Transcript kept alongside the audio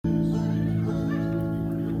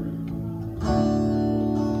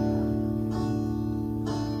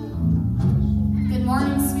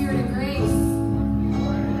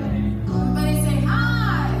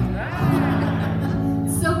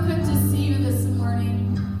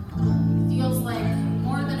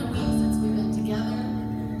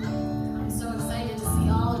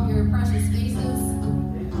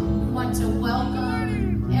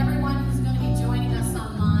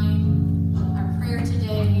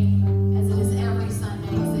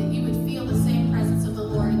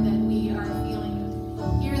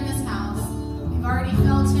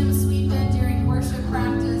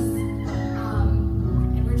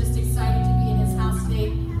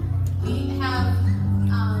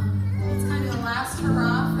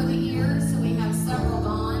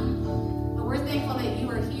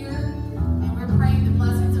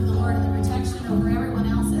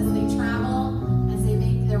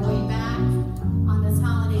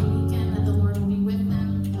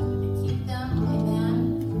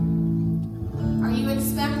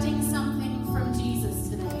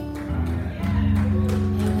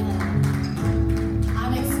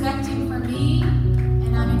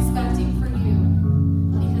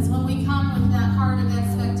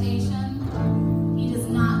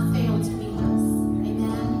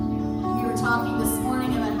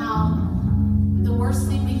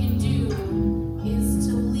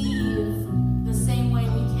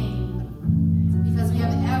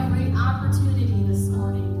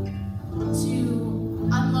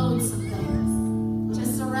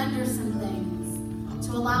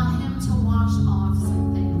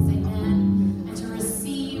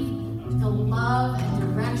love and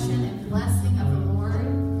direction and blessing of the Lord,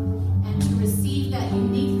 and to receive that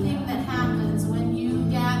unique thing that happens when you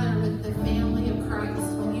gather with the family of Christ,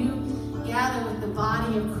 when you gather with the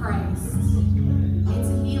body of Christ. It's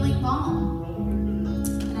a healing balm.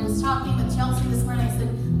 And I was talking with Chelsea this morning. I said,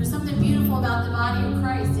 there's something beautiful about the body of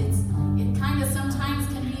Christ. It kind of sometimes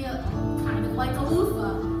can be kind of like a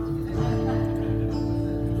loofah.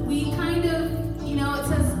 We kind of, it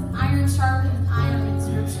says iron sharpens iron in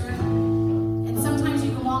Scripture. And sometimes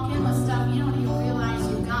you can walk in with stuff you don't even realize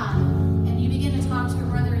you've got. And you begin to talk to your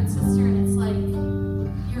brother and sister, and it's like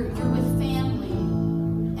you're with family,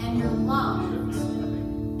 and you're loved,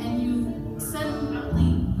 and you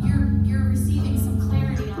suddenly you're receiving some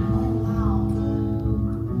clarity on, oh wow,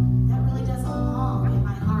 that really does belong in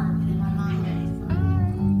my heart and in my mind.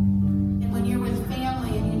 And when you're with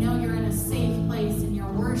family and you know you're in a safe place and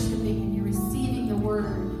you're worshiping and you're receiving the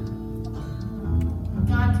word,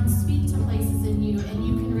 God can speak to places in you, and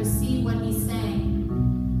you can receive what He's saying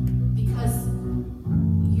because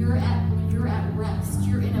you're at rest.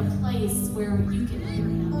 You're in a place where you can hear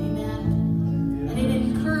Him. Amen. And it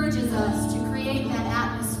encourages us to create that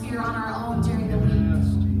atmosphere on our own during the week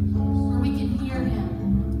where we can hear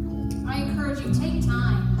Him. I encourage you, take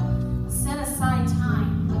time, set aside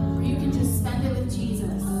time where you can just spend it with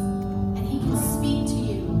Jesus, and He can speak to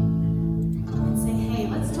you and say, hey,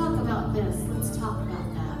 let's talk about this. Let's talk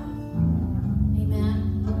about that.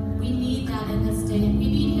 Amen. We need that in this day, and we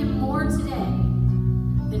need Him more today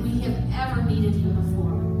than we have ever needed Him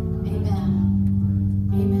before. Amen.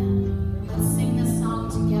 Amen. Let's sing this song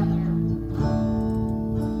together.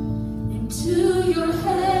 Into your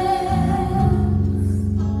hands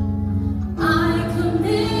I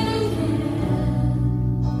commit again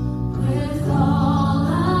with all I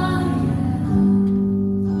am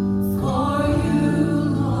for you,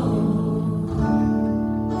 Lord.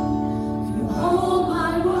 You hold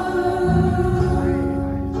my word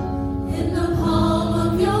in the palm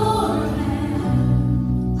of your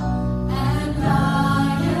hand, and I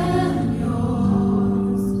am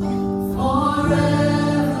yours forever.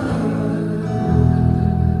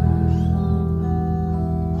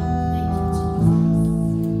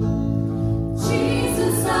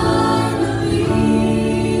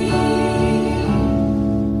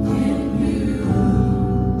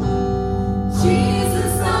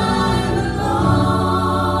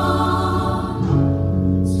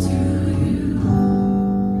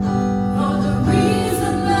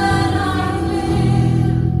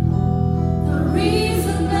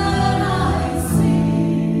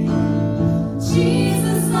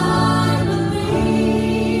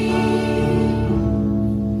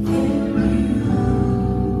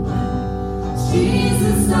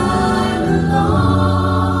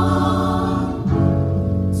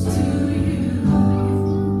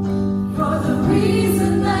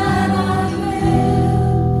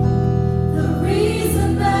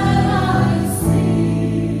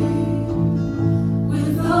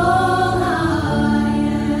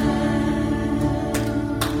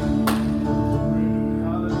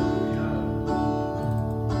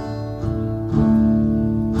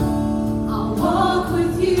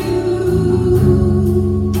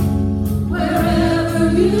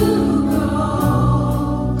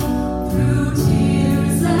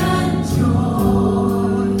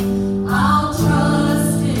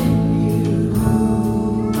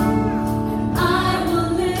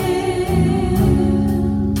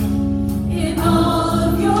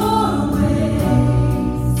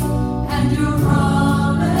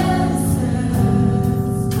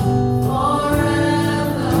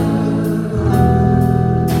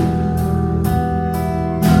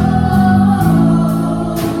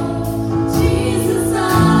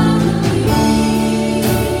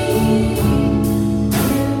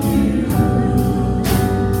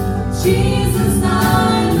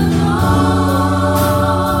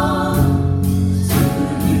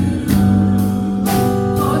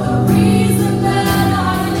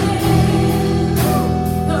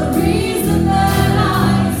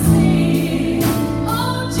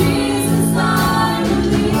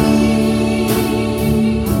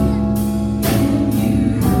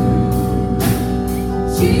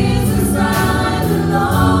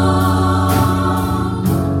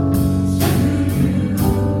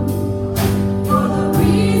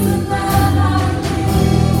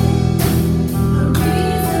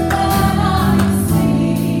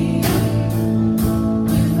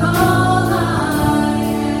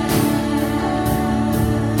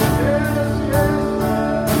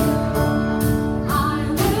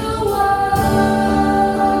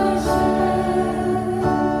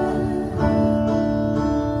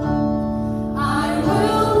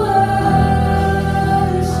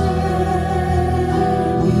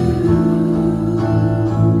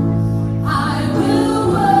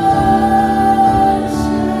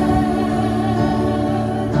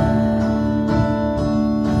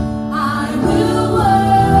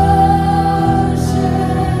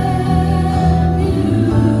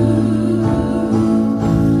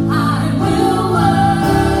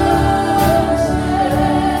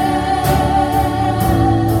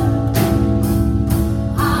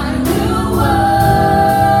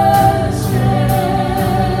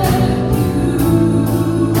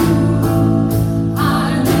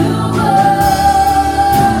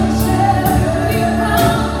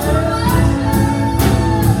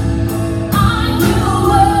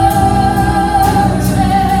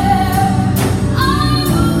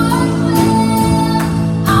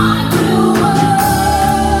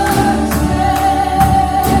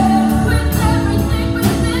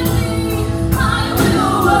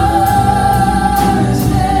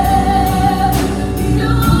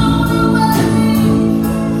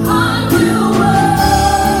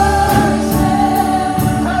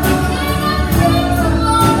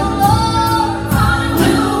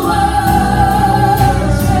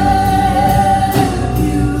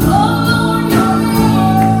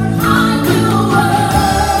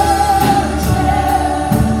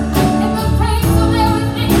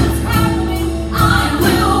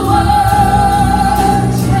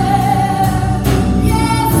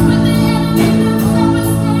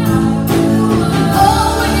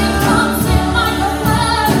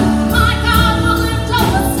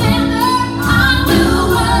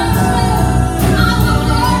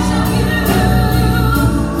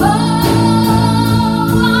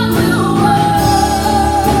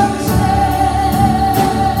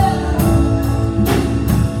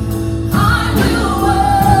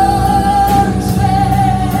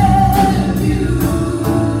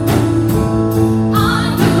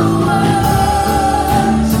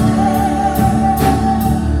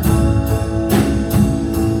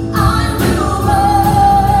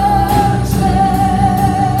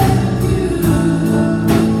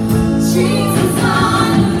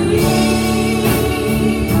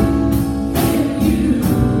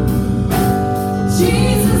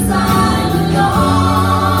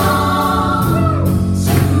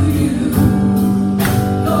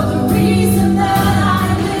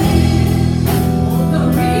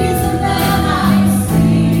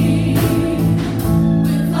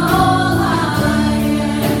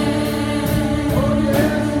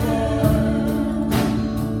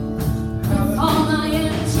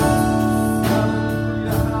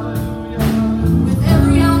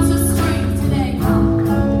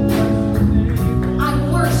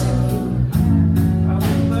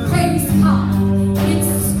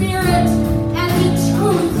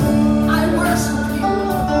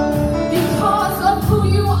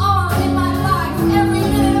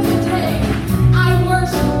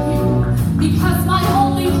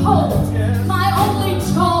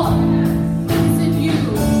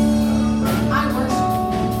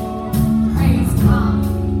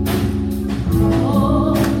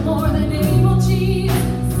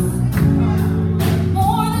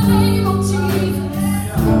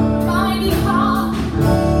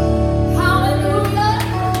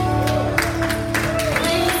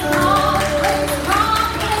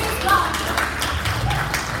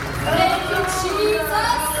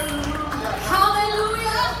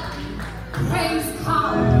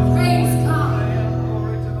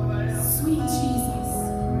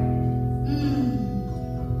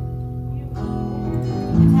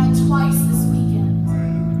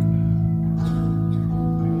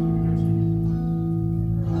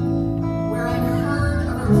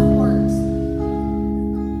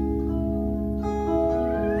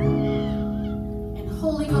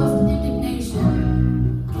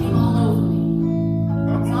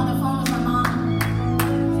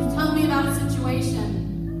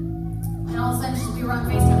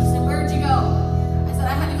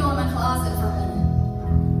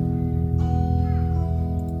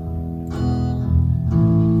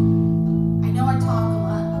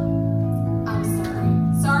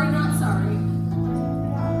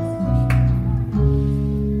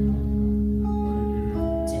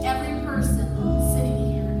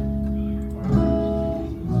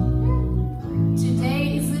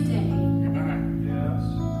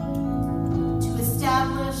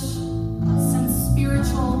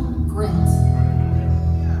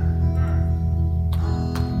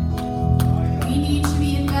 need to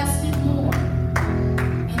be invested more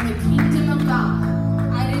in the kingdom of God.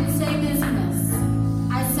 I didn't say busyness.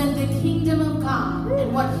 I said the kingdom of God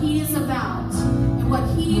and what He is about and what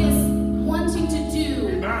He is wanting to do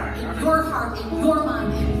in your heart, in your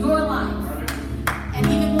mind, in your life. And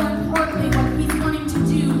even more importantly, what He's wanting to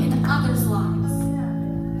do in others' lives.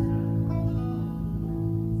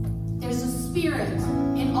 There's a spirit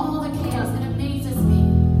in all the chaos that amazes me.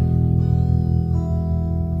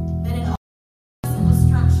 That in all this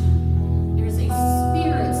destruction, there's a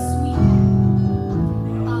spirit sweeping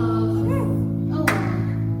of, oh,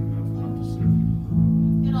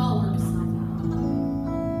 it all works like that.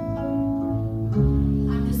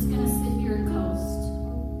 I'm just going to sit here and coast.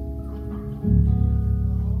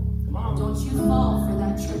 Don't you fall for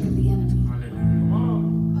that trick of the enemy.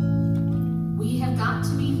 We have got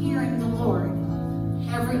to be hearing the Lord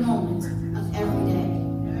every moment of every day.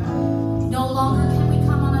 No longer can we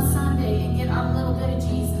come on a Sunday and get our little bit of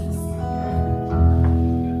Jesus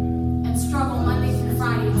and struggle Monday through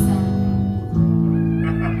Friday and Saturday.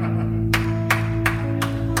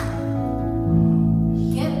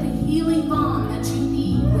 Get the healing balm that you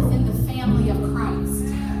need within the family of Christ.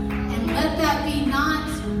 And let that be not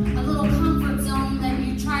a little comfort zone that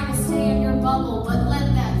you try to stay in your bubble, but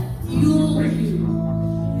let that fuel you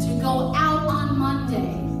to go out on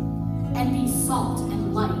Monday and be salt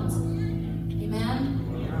and light. Amen?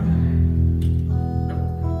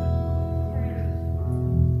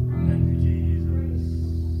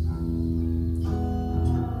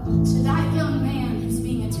 To that young man who's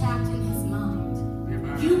being attacked in his mind,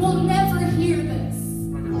 you will never hear this.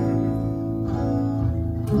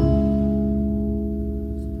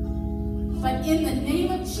 But in the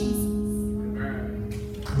name of Jesus,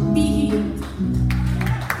 be healed.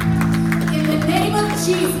 In the name of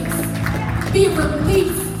Jesus, be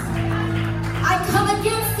released. I come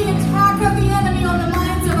against the attack of the enemy on the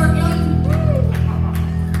minds of our young people.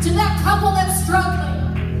 To that couple that's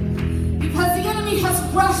struggling, because the enemy has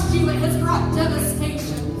rushed you and has brought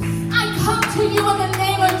devastation. I come to you in the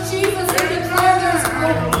name of Jesus and declare there's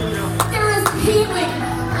hope. There is healing.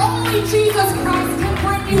 Only Jesus Christ can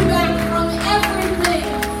bring you back from everything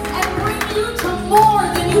and bring you to more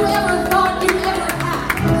than you ever thought you ever had.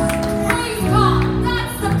 Praise God.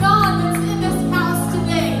 That's the God that's in this house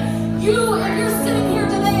today. You, if you're sitting here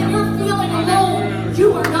today and you're feeling alone,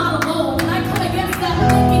 you are not alone. And I come against that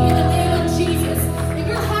thinking in the name of Jesus. If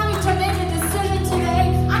you're having to make a decision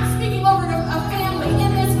today, I'm speaking over to a family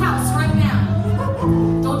in this house right now.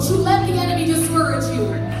 Don't you let the enemy discourage you.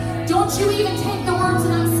 Don't you even take the words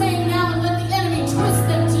that I'm saying now and let the enemy twist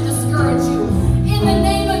them to discourage you. In the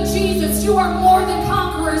name of Jesus, you are more than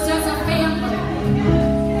conquerors as a family.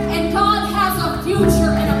 And God has a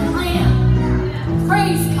future and a plan.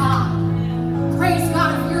 Praise God. Praise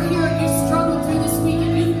God. If you're here and you struggled through this week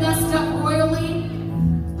and you've messed up royally,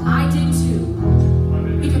 I did too.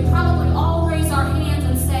 We could probably all raise our hands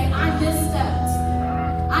and say, I misstepped.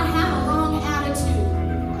 I had a wrong attitude.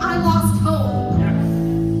 I lost hope.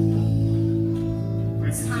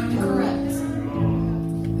 It's time to correct.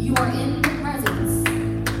 You are in the presence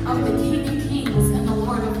of the King of Kings and the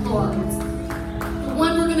Lord of Lords. The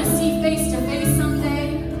one we're going to see face to face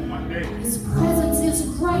someday. His presence is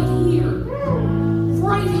right here.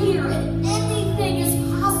 Right here. And anything is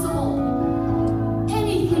possible.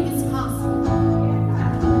 Anything is possible.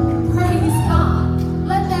 Praise God.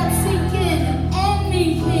 Let that sink in.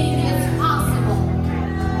 Anything is possible.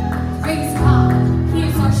 Praise God. He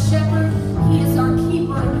is our shepherd. He is our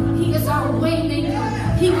keeper. He is our way maker.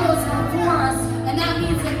 He goes before us. And that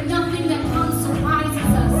means that nothing that comes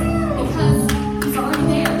surprises us because He's already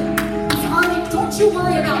there. He's already, don't you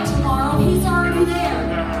worry about tomorrow. He's already there.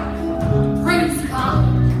 Praise God.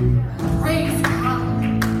 Praise God.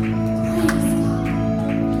 Praise God.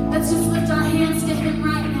 Let's just lift our hands to Him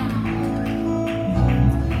right now.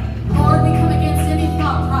 Lord, we come against any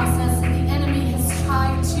thought process that the enemy has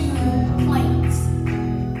tried to plant.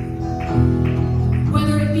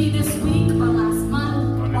 Whether it be this week or last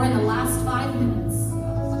month or in the last 5 minutes,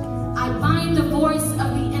 I bind the voice of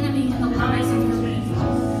the enemy in the lives of your people.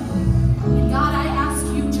 And God, I ask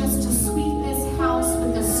you just to sweep this house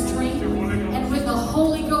with the strength and with the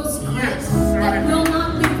Holy Ghost grace that will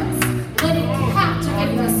not leave us. Let it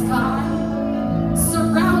captivate us, God.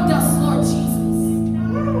 Surround us, Lord Jesus.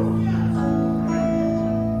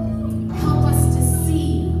 Help us to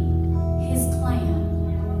see His plan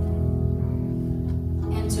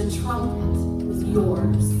and to trumpet with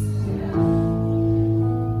yours.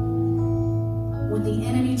 When the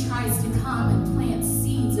enemy tries to come and plant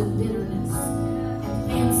seeds of bitterness, and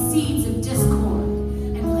plant seeds of discord,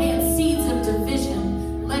 and plant seeds of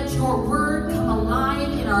division, let your word come alive.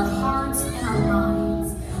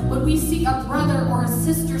 see a brother or a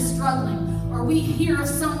sister struggling, or we hear of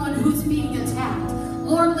someone who's being attacked,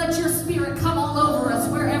 Lord, let your spirit come all over us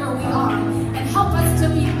wherever we are and help us to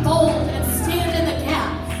be bold and stand in the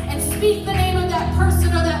gap and speak the name of that person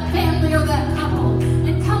or that family or that couple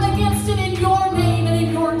and come against it in your name and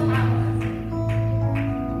in your power.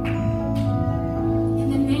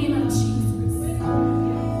 In the name of Jesus.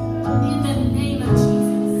 In the name of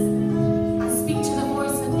Jesus. I speak to the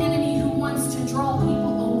voice of the enemy who wants to draw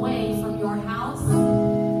people away from your house,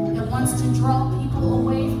 that wants to draw people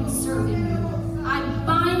away from serving you. I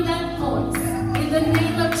bind that voice in the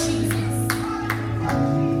name of Jesus.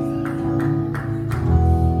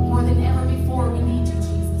 More than ever before, we need you,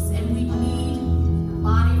 Jesus, and we need the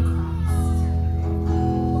body of Christ.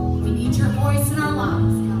 We need your voice in our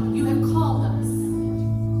lives, God. You have called us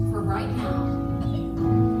for right now.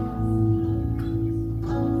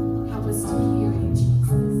 Help us to hear you,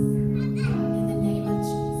 Jesus. In the name of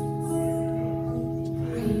Jesus.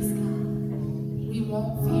 Praise God. We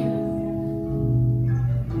won't fear.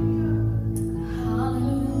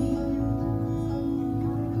 Hallelujah.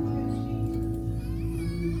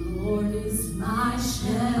 Lord is my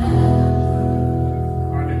shepherd.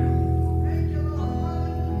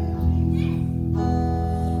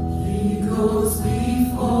 He goes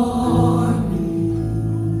before me.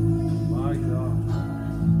 My God.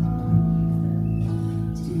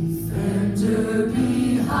 Defender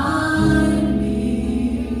behind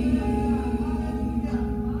me.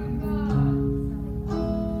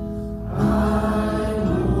 I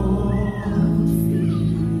won't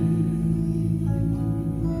fear.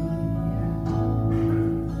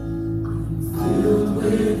 I'm filled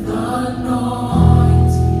with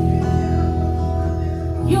anointing.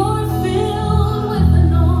 You're filled with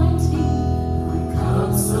anointing. My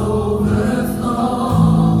cup's overflowing.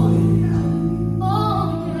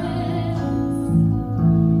 Oh, yes.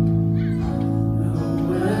 No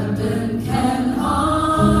weapon can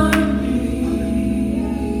harm me.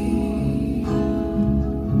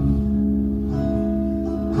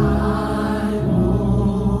 I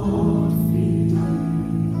won't fear.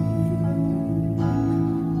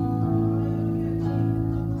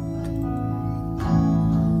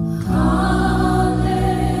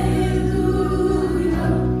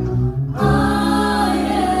 Hallelujah. I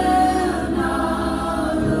am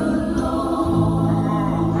not alone.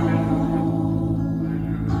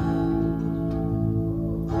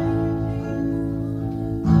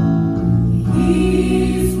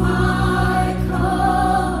 He's my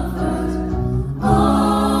comfort,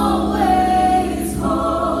 always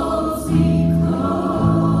holds me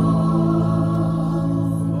close.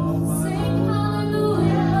 Sing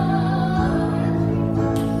hallelujah.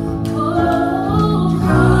 Oh,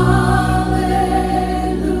 hallelujah.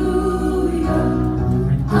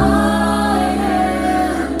 I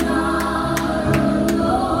am not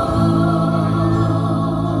alone.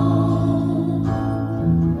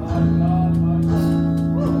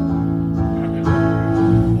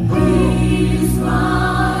 He's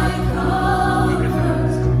my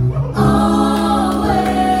comfort,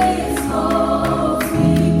 always holds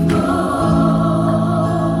me close.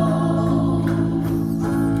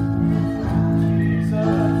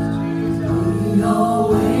 He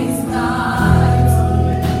always guides me.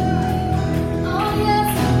 Oh,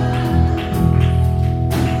 yes.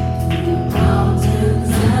 Through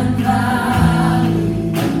mountains and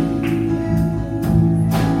valleys.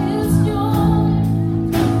 His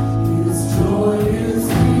joy is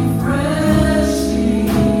refreshing.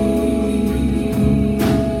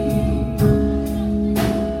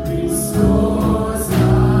 Restores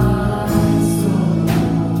my soul.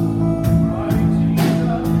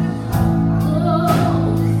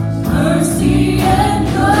 Mercy and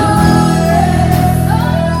goodness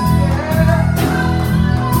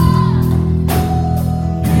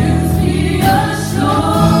gives me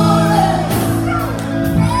assurance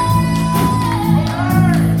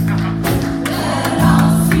that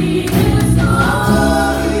I'll see His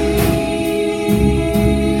glory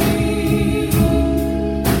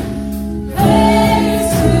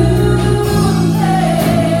face to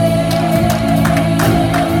face.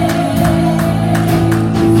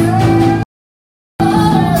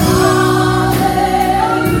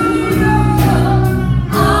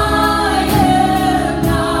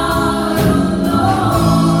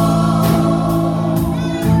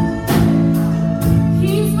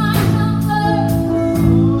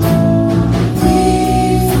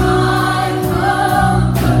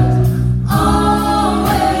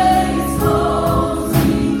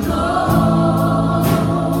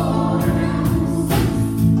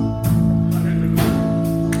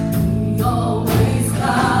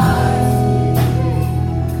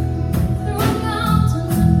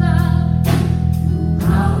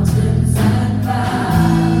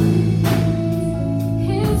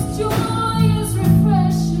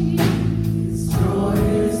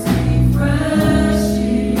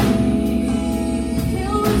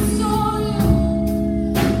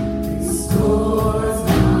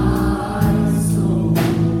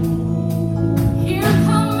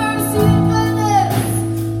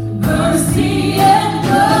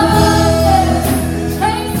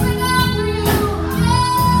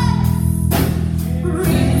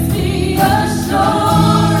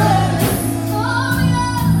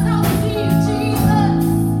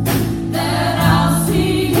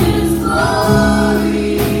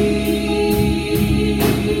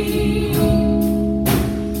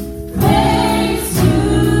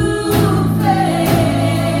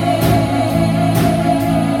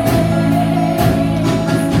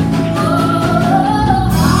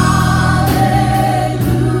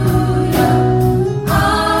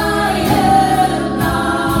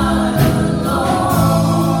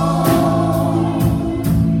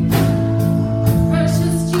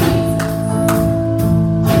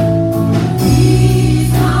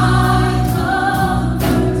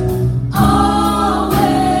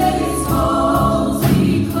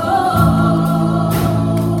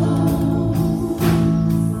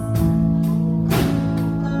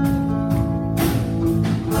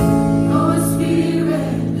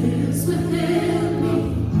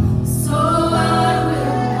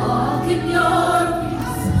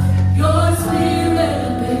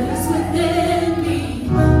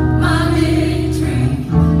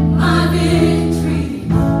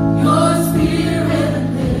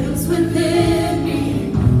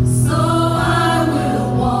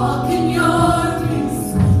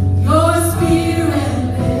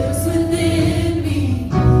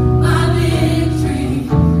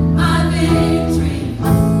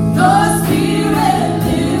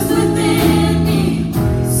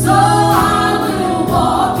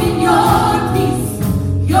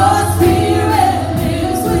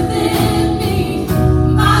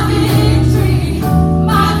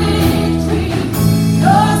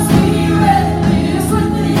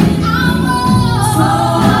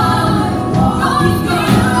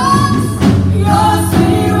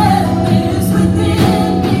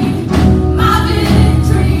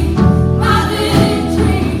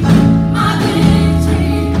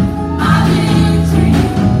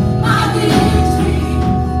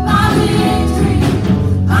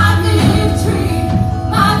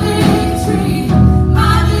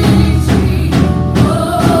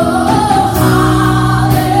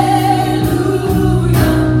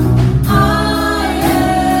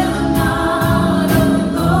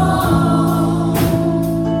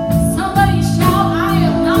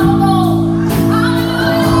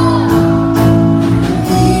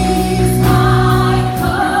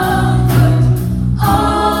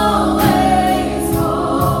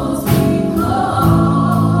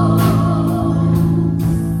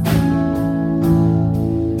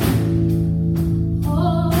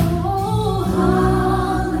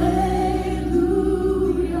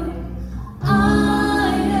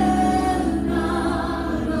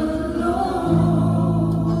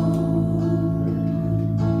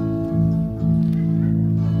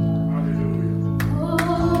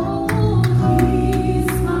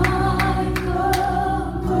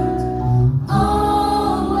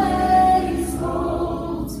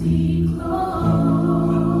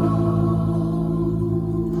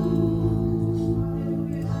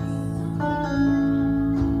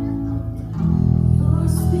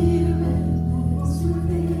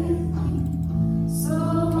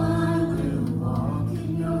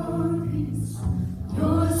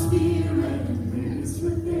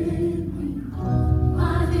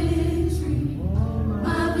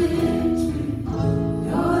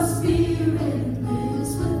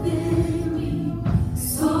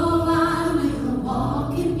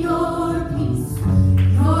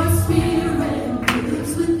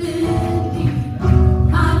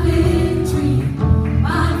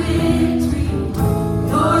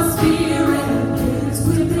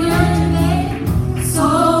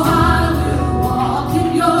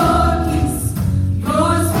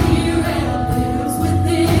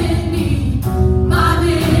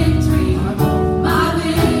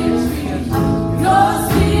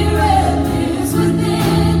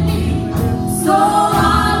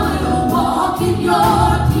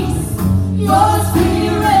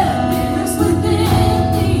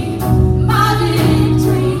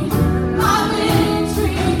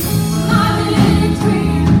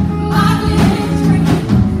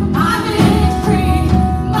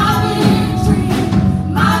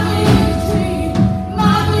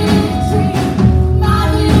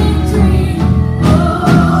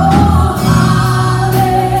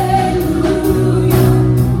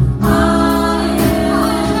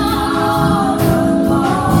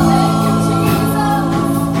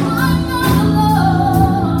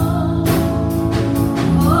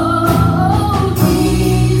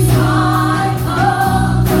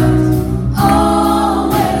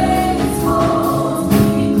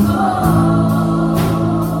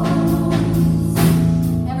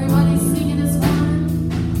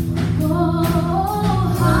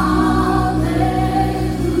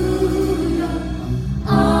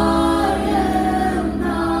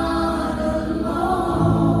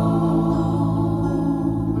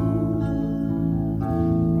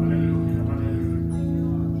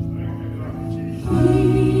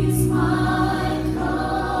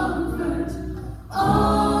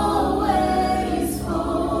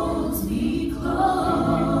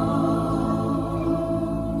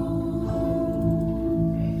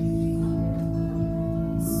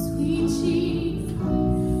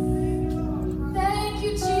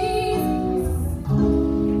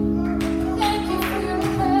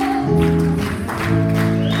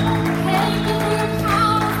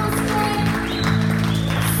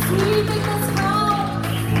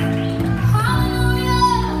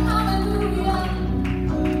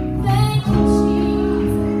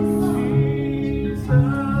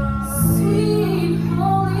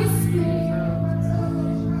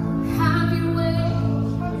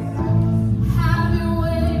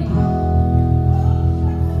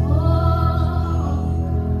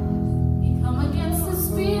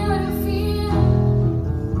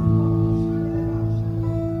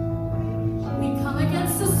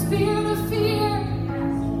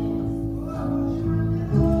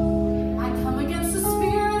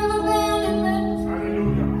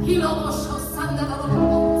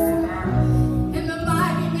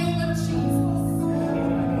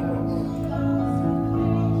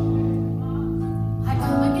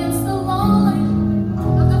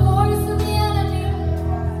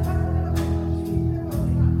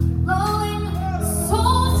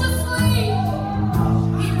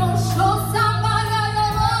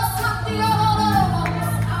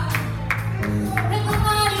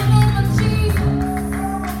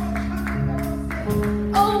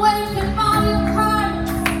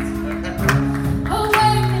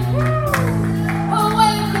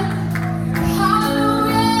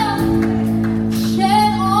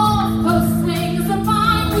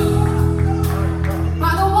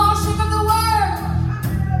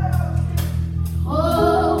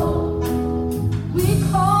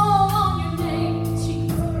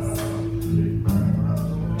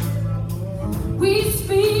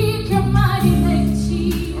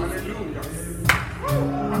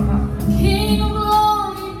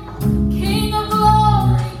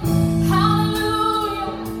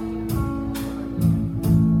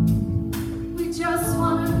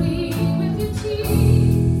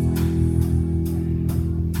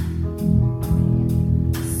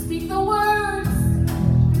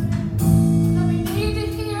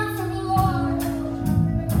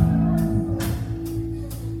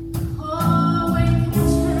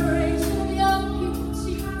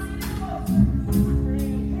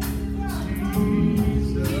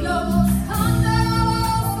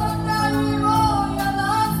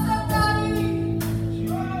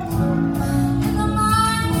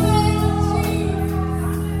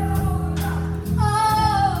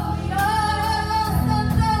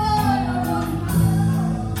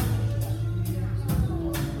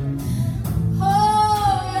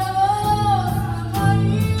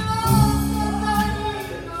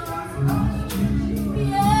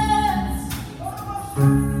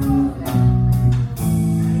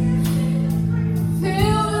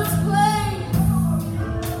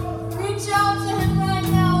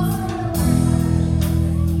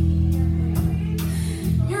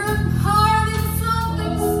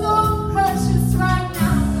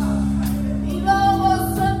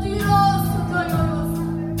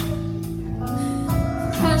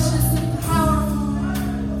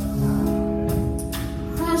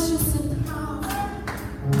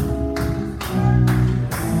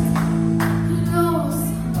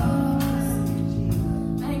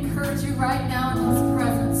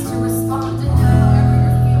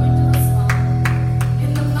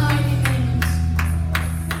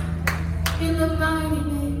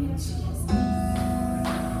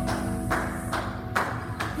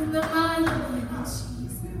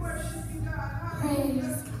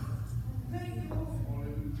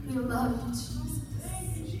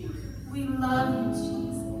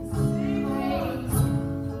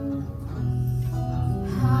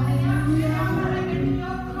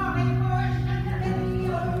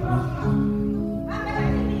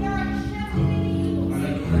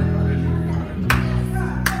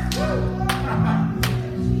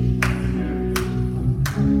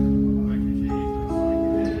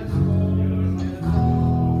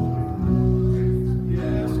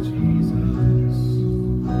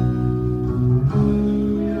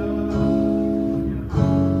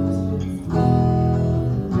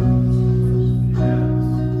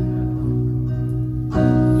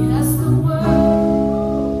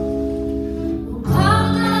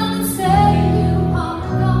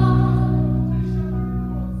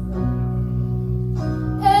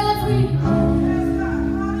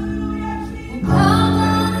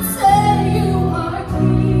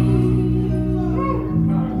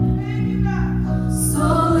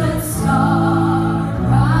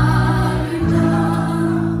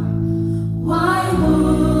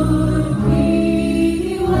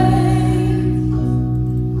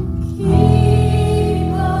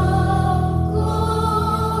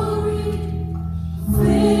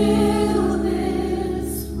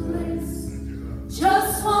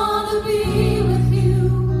 Just wanna be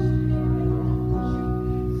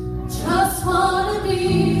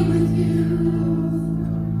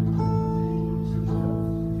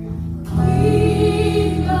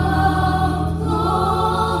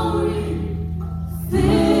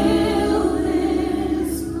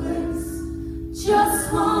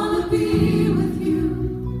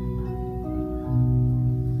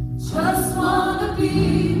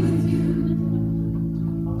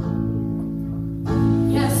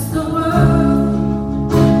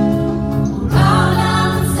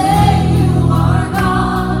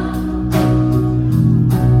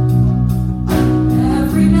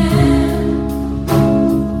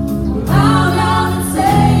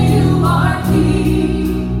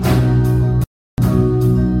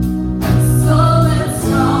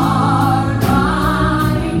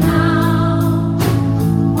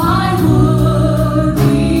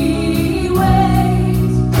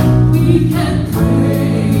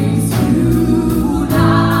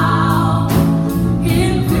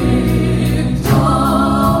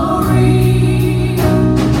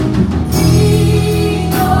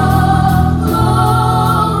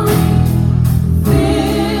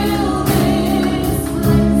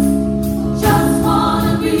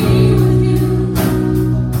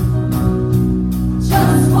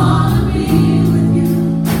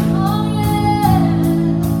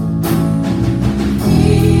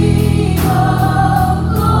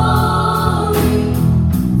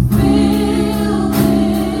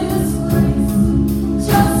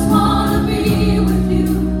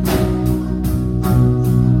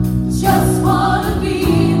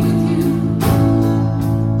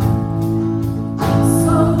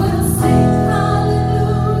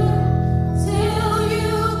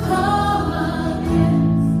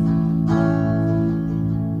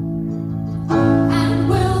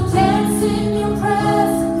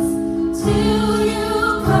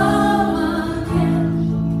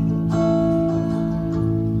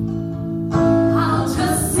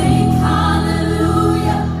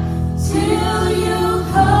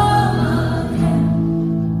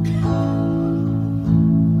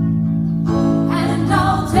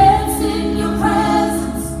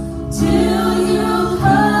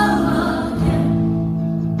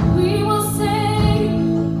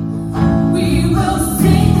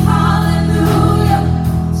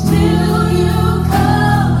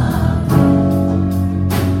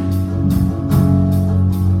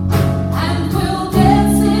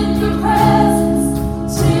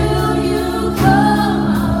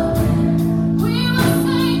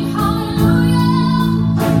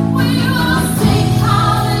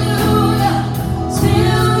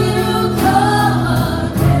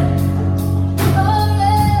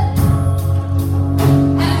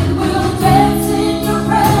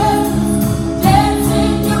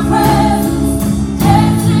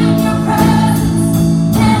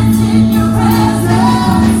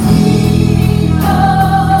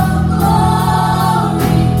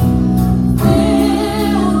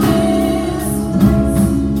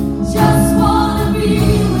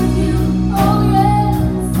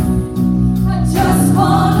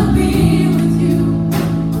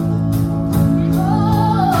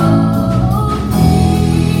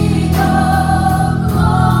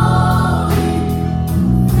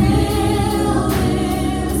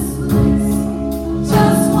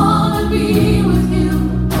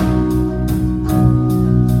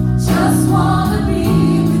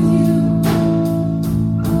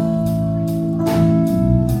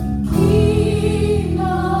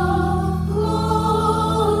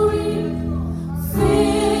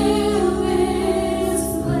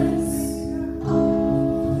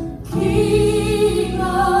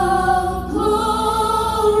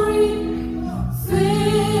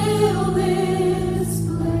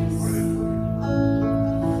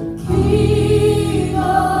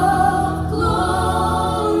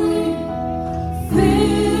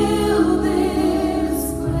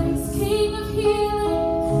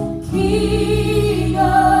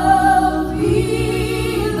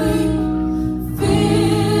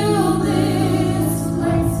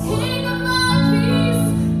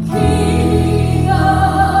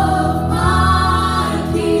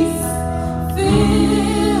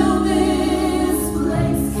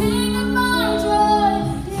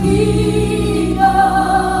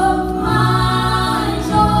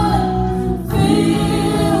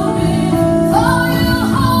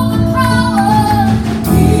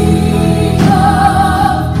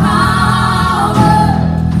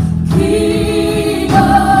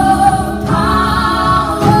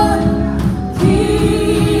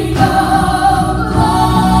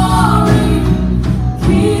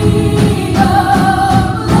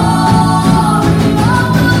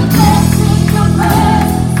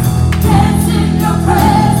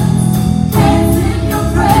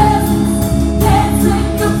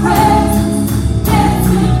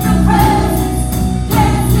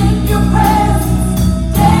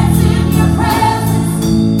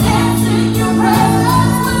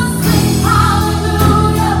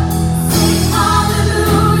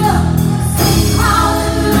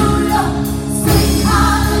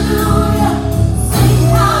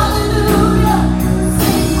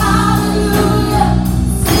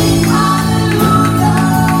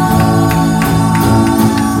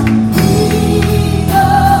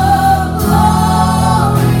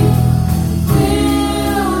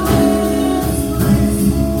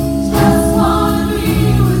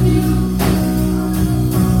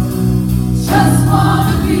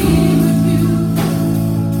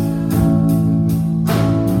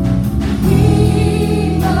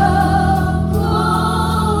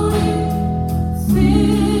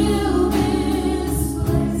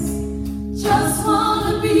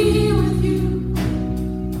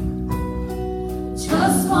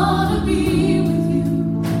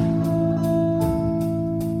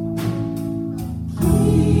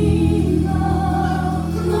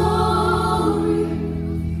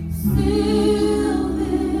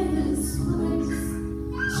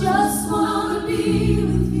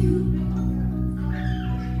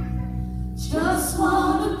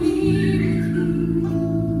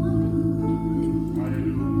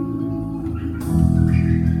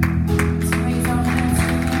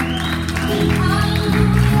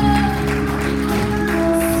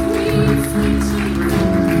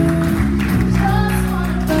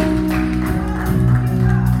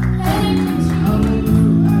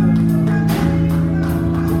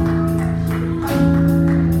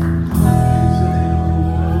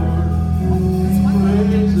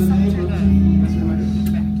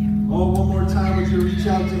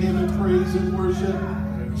in worship.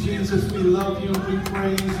 Jesus, we love you and we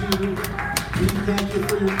praise you. We thank you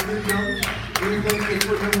for your kingdom. We thank you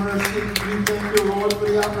for your mercy. We thank you, Lord, for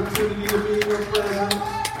the opportunity to be in your presence.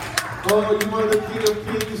 Oh, you are the King of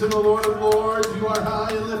kings and the Lord of lords. You are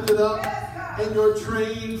high and lifted up, and your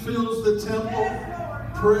train fills the temple.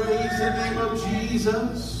 Praise the name of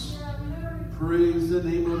Jesus. Praise the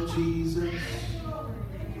name of Jesus.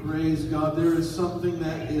 Praise God. There is something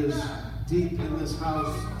that is deep in this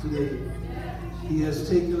house today. He has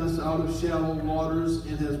taken us out of shallow waters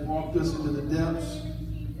and has walked us into the depths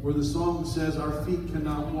where the song says our feet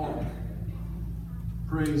cannot walk.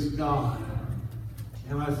 Praise God.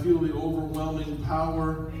 And I feel the overwhelming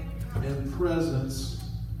power and presence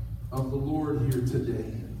of the Lord here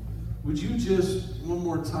today. Would you just, one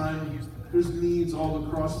more time, there's needs all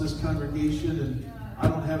across this congregation, and I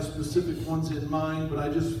don't have specific ones in mind, but I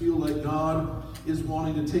just feel like God is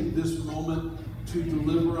wanting to take this moment to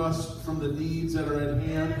deliver us from the needs that are at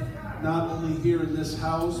hand, not only here in this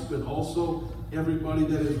house, but also everybody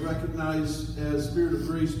that is recognized as Spirit of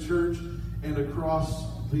Grace Church and across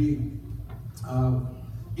the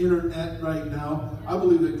internet right now. I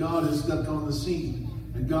believe that God has stepped on the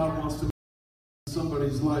scene, and God wants to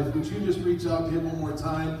somebody's life. Would you just reach out to him one more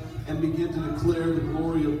time and begin to declare the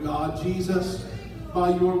glory of God? Jesus, by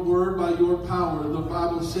your word, by your power, the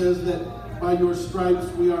Bible says that by your stripes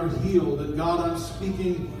we are healed. And God, I'm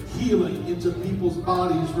speaking healing into people's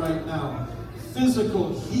bodies right now.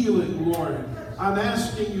 Physical healing, Lord. I'm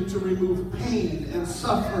asking you to remove pain and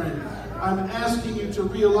suffering. I'm asking you to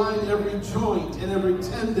realign every joint and every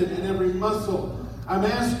tendon and every muscle. I'm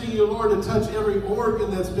asking you, Lord, to touch every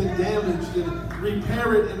organ that's been damaged and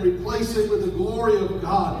repair it and replace it with the glory of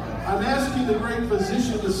God. I'm asking the great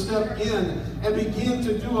physician to step in and begin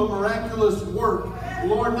to do a miraculous work.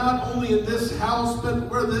 Lord, not only in this house, but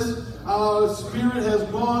where this Spirit has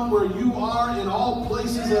gone, where you are in all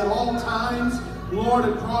places at all times. Lord,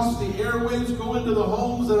 across the airwaves, go into the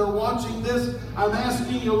homes that are watching this. I'm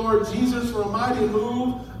asking you, Lord Jesus, for a mighty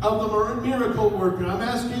move of the miracle worker. I'm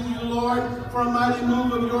asking you, Lord, for a mighty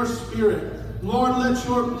move of your Spirit. Lord, let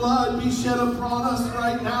your blood be shed upon us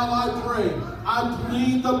right now, I pray. I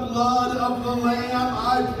plead the blood of the Lamb.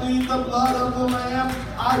 I plead the blood of the Lamb.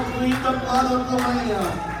 I plead the blood of the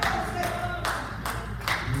Lamb.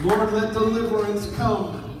 Lord, let deliverance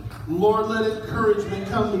come. Lord, let encouragement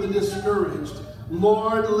come to the discouraged.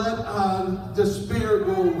 Lord, let despair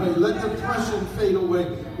go away. Let depression fade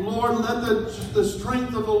away. Lord, let the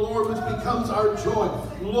strength of the Lord, which becomes our joy,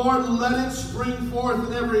 Lord, let it spring forth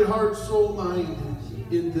in every heart, soul, mind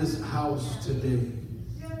in this house today.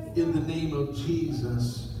 In the name of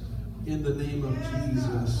Jesus. In the name of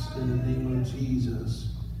Jesus. In the name of Jesus.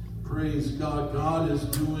 Praise God. God is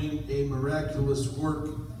doing a miraculous work.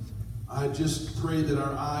 I just pray that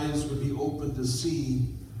our eyes would be open to see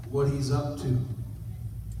what he's up to.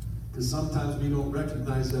 Because sometimes we don't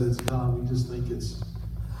recognize that it's God. We just think it's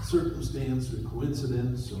circumstance or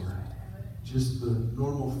coincidence or just the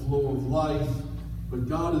normal flow of life. But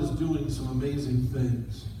God is doing some amazing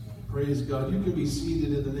things. Praise God. You can be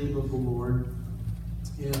seated in the name of the Lord.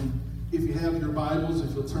 And if you have your Bibles,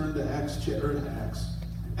 if you'll turn to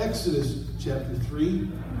Exodus chapter 3.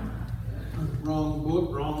 Wrong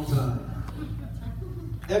book, wrong time.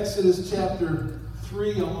 Exodus chapter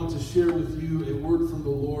 3, I want to share with you a word from the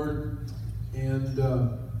Lord. And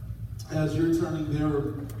as you're turning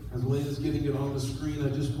there, as Elena's getting it on the screen, I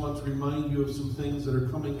just want to remind you of some things that are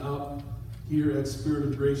coming up here at Spirit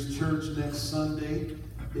of Grace Church. Next Sunday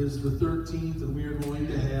is the 13th, and we are going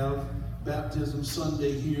to have Baptism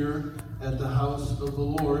Sunday here at the house of the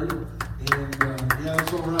Lord. And yeah,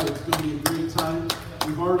 it's all right. It's going to be a great time.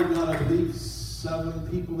 We've already got, I believe, 7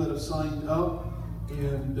 people that have signed up.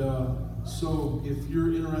 And so if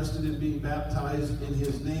you're interested in being baptized in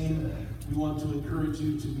his name, we want to encourage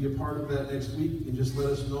you to be a part of that next week. You can just let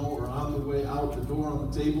us know, or on the way out the door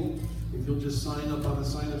on the table. If you'll just sign up on the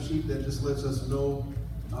sign-up sheet, that just lets us know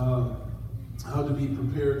how to be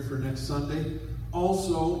prepared for next Sunday.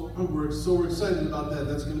 Also, we're so excited about that.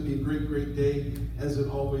 That's going to be a great, great day, as it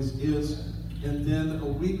always is. And then a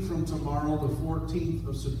week from tomorrow, the 14th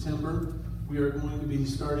of September, we are going to be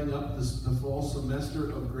starting up the fall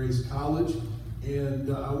semester of Grace College.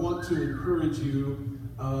 And I want to encourage you,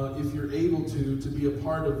 if you're able to be a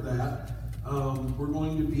part of that. We're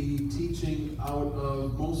going to be teaching out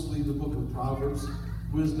of mostly the book of Proverbs,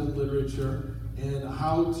 wisdom literature, and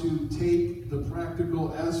how to take the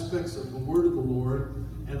practical aspects of the Word of the Lord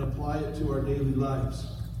and apply it to our daily lives.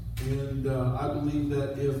 And I believe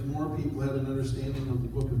that if more people had an understanding of the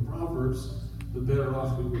book of Proverbs, the better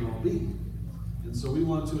off we would all be. And so we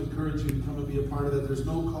want to encourage you to come and be a part of that. There's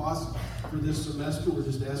no cost for this semester. We're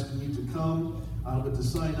just asking you to come, but to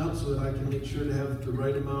sign up so that I can make sure to have the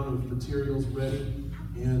right amount of materials ready.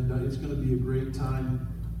 And it's going to be a great time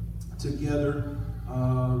together,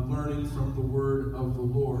 learning from the Word of the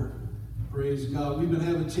Lord. Praise God. We've been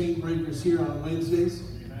having chain breakers here on Wednesdays,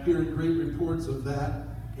 hearing great reports of that.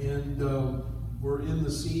 And we're in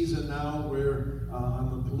the season now where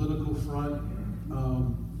on the political front,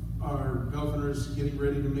 our governor's getting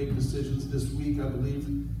ready to make decisions this week, I believe.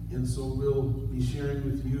 And so we'll be sharing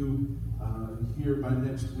with you here by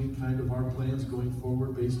next week kind of our plans going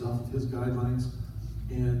forward based off of his guidelines.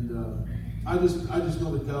 And I just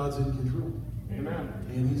know that God's in control. Amen.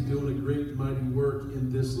 And he's doing a great mighty work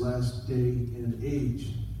in this last day and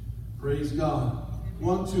age. Praise God.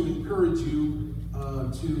 Want to encourage you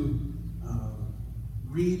to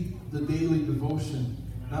read the daily devotion.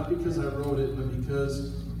 Not because I wrote it, but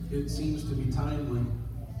because it seems to be timely.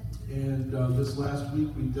 And this last week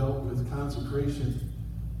we dealt with consecration.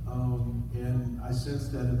 And I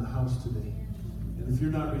sensed that in the house today. And if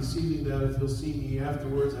you're not receiving that, if you'll see me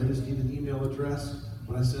afterwards, I just need an email address.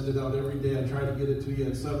 When I send it out every day, I try to get it to you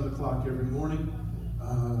at 7 o'clock every morning.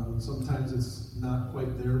 Sometimes it's not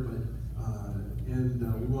quite there, but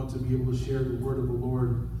we want to be able to share the word of the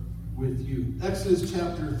Lord with you. Exodus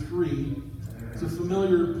chapter 3. It's a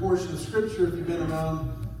familiar portion of Scripture if you've been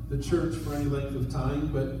around the church for any length of time.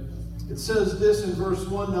 But it says this in verse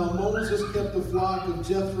 1, Now Moses kept the flock of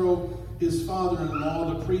Jethro, his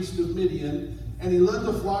father-in-law, the priest of Midian, and he led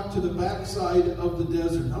the flock to the backside of the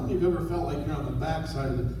desert. How many of you ever felt like you're on the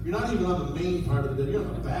backside of it? You're not even on the main part of the desert. You're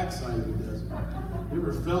on the backside of the desert. You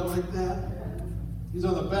ever felt like that? He's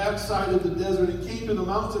on the backside of the desert and came to the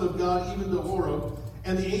mountain of God, even to Horeb.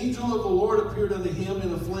 And the angel of the Lord appeared unto him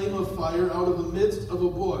in a flame of fire out of the midst of a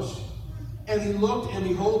bush. And he looked, and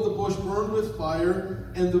behold, the bush burned with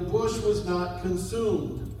fire, and the bush was not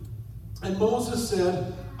consumed. And Moses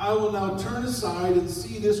said, I will now turn aside and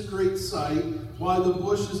see this great sight, why the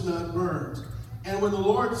bush is not burnt. And when the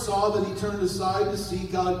Lord saw that he turned aside to see,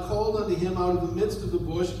 God called unto him out of the midst of the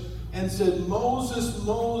bush, and said, Moses,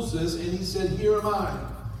 Moses. And he said, Here am I.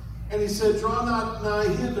 And he said, Draw not nigh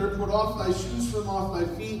hither, put off thy shoes from off thy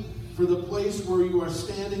feet, for the place where you are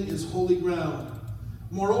standing is holy ground.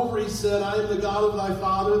 Moreover, he said, I am the God of thy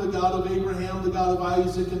father, the God of Abraham, the God of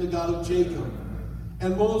Isaac, and the God of Jacob.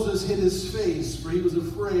 And Moses hid his face, for he was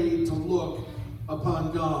afraid to look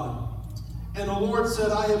upon God. And the Lord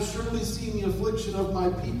said, I have surely seen the affliction of my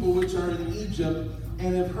people which are in Egypt,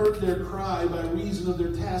 and have heard their cry by reason of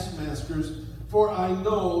their taskmasters, for I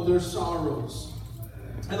know their sorrows.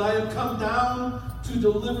 And I am come down to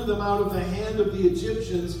deliver them out of the hand of the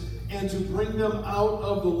Egyptians, and to bring them out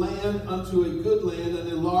of the land unto a good land,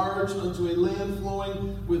 and a large, unto a land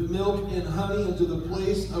flowing with milk and honey, unto the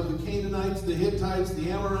place of the Canaanites, the Hittites, the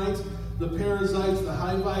Amorites, the Perizzites, the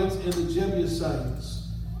Hivites, and the Jebusites.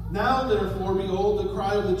 Now therefore, behold, the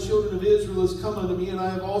cry of the children of Israel is come unto me, and I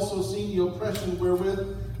have also seen the oppression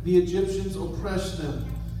wherewith the Egyptians oppress them.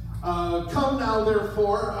 Come now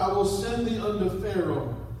therefore, I will send thee unto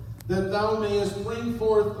Pharaoh, that thou mayest bring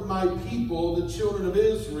forth my people, the children of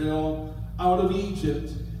Israel, out of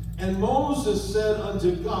Egypt. And Moses said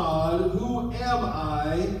unto God, Who am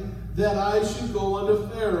I, that I should go unto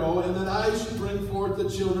Pharaoh, and that I should bring forth the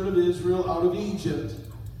children of Israel out of Egypt?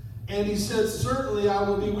 And he said, Certainly I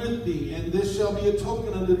will be with thee, and this shall be a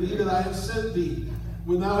token unto thee that I have sent thee.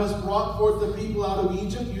 When thou hast brought forth the people out of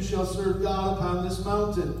Egypt, you shall serve God upon this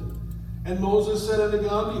mountain. And Moses said unto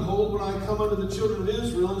God, Behold, when I come unto the children of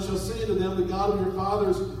Israel, and shall say unto them, The God of your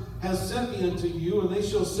fathers has sent me unto you, and they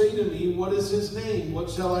shall say to me, What is his name?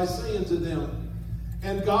 What shall I say unto them?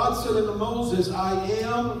 And God said unto Moses, I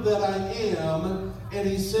am that I am. And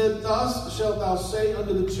he said, Thus shalt thou say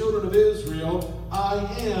unto the children of Israel, I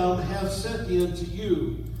am, have sent me unto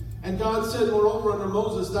you. And God said moreover unto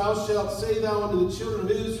Moses, Thou shalt say thou unto the children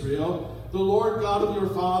of Israel, The Lord God of your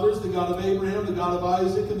fathers, the God of Abraham, the God of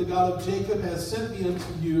Isaac, and the God of Jacob, has sent me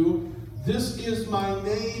unto you. This is my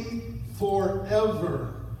name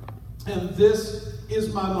forever, and this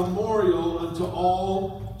is my memorial unto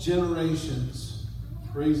all generations.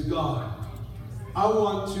 Praise God. I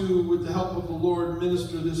want to, with the help of the Lord,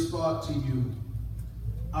 minister this thought to you.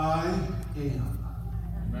 I am.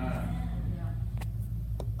 Amen.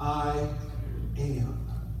 I am.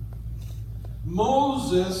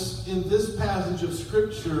 Moses, in this passage of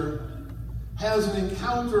Scripture, has an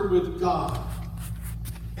encounter with God.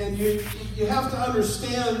 And you have to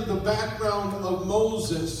understand the background of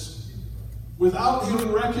Moses. Without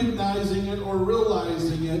him recognizing it or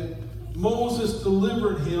realizing it, Moses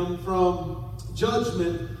delivered him from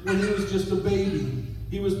judgment when he was just a baby.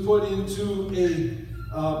 He was put into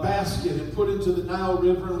basket and put into the Nile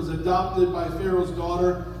River and was adopted by Pharaoh's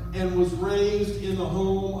daughter and was raised in the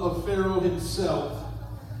home of Pharaoh himself.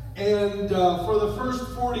 And for the first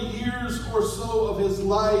 40 years or so of his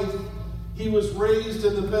life, he was raised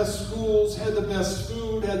in the best schools, had the best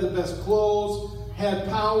food, had the best clothes, had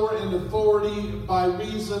power and authority by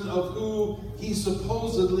reason of who he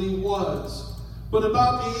supposedly was. But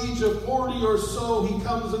about the age of 40 or so, he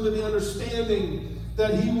comes into the understanding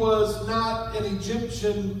that he was not an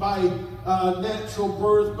Egyptian by natural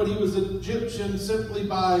birth, but he was an Egyptian simply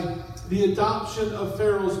by the adoption of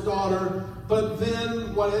Pharaoh's daughter. But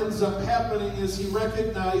then what ends up happening is he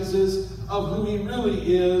recognizes of who he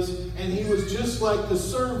really is, and he was just like the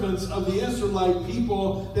servants of the Israelite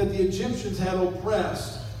people that the Egyptians had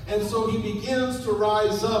oppressed. And so he begins to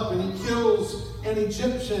rise up and he kills an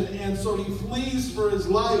Egyptian, and so he flees for his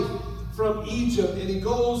life from Egypt, and he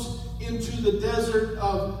goes into the desert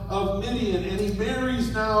of Midian, and he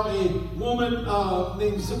marries now a woman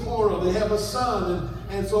named Zipporah. They have a son,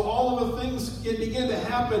 and so all of the things begin to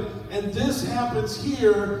happen, and this happens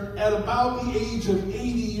here at about the age of 80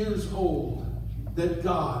 years old, that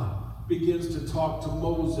God begins to talk to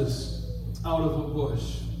Moses out of a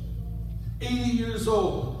bush. 80 years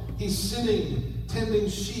old, he's sitting tending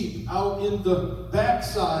sheep out in the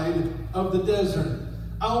backside of the desert,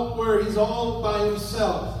 out where he's all by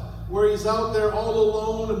himself, where he's out there all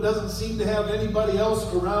alone and doesn't seem to have anybody else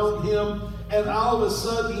around him. And all of a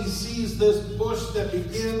sudden he sees this bush that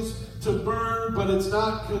begins to burn, but it's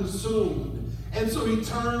not consumed. And so he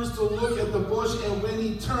turns to look at the bush, and when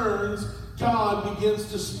he turns, God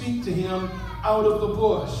begins to speak to him out of the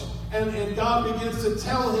bush. And God begins to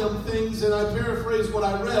tell him things, and I paraphrase what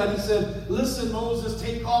I read. He said, "Listen, Moses,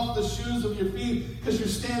 take off the shoes of your feet because you're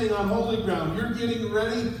standing on holy ground. You're getting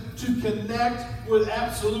ready to connect with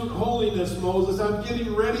absolute holiness, Moses. I'm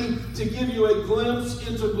getting ready to give you a glimpse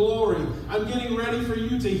into glory. I'm getting ready for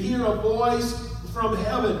you to hear a voice from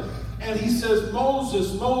heaven." And he says,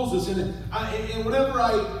 "Moses, Moses." And whenever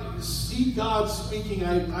I see God speaking,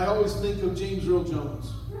 I always think of James Earl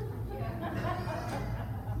Jones.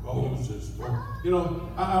 Moses. You know,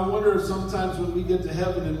 I wonder if sometimes when we get to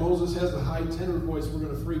heaven and Moses has a high tenor voice, we're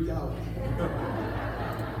going to freak out.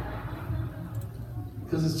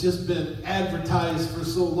 Because it's just been advertised for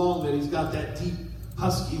so long that he's got that deep,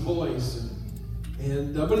 husky voice.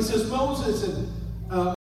 But he says, "Moses," and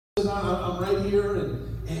I'm right here,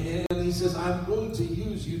 and he says, "I'm going to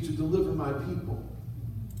use you to deliver my people."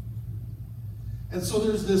 And so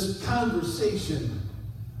there's this conversation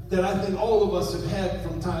that I think all of us have had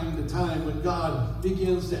from time to time when God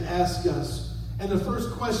begins to ask us. And the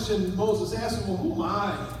first question Moses asked him, "Well, who am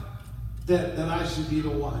I that I should be the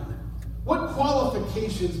one? What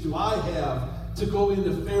qualifications do I have to go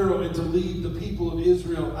into Pharaoh and to lead the people of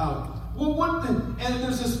Israel out?" Well, and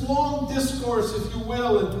there's this long discourse, if you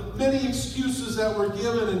will, and many excuses that were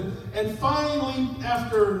given. And finally,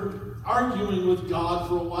 after arguing with God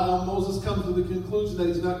for a while, Moses comes to the conclusion that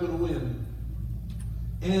he's not going to win.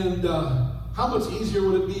 And how much easier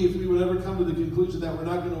would it be if we would ever come to the conclusion that we're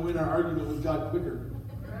not going to win our argument with God quicker?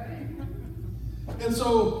 And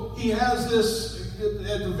so he has this,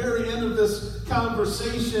 at the very end of this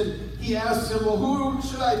conversation, he asks him, "Well, who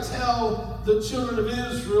should I tell the children of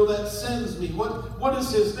Israel that sends me? What is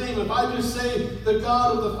his name? If I just say the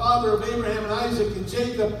God of the father of Abraham and Isaac and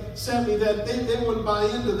Jacob sent me," that they wouldn't buy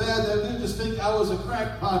into that. They would just think I was a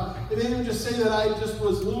crackpot. They would just say that I just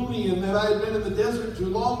was loony and that I had been in the desert too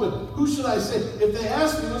long. But who should I say? If they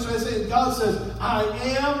ask me, what should I say? And God says, "I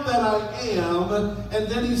am that I am." And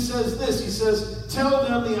then he says this. He says, "Tell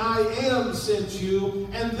them the I am sent you,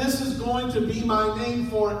 and this is going to be my name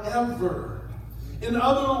forever." In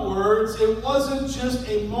other words, it wasn't just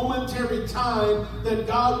a momentary time that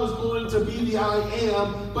God was going to be the I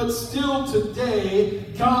am, but still today,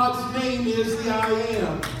 God's name is the I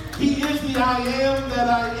am. He is the I am that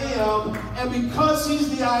I am, and because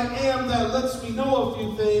he's the I am, that lets me know a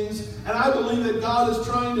few things, and I believe that God is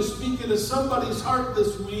trying to speak into somebody's heart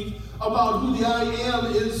this week about who the I am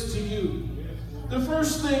is to you. The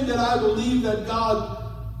first thing that I believe that God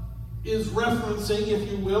is referencing,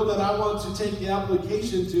 if you will, that I want to take the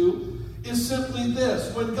application to, is simply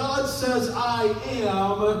this. When God says I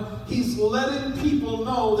am, he's letting people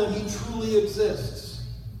know that he truly exists.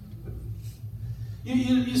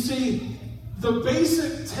 You see, the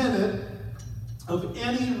basic tenet of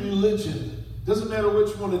any religion, doesn't matter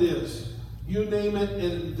which one it is, you name it,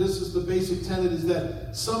 and this is the basic tenet, is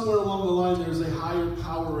that somewhere along the line there's a higher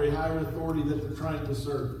power, a higher authority that they're trying to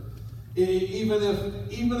serve. Even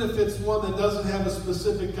if it's one that doesn't have a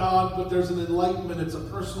specific God, but there's an enlightenment, it's a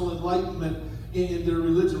personal enlightenment, in their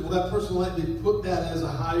religion. Well, that person, they put that as a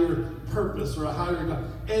higher purpose or a higher God.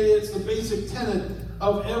 And it's the basic tenet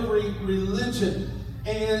of every religion.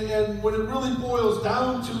 And what it really boils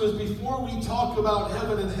down to is before we talk about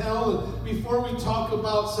heaven and hell, and before we talk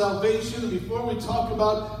about salvation, and before we talk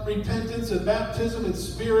about repentance and baptism and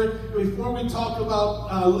spirit, before we talk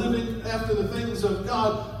about living after the things of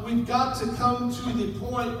God, we've got to come to the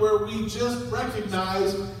point where we just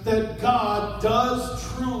recognize that God does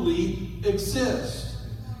truly exist.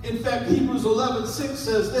 In fact, Hebrews 11:6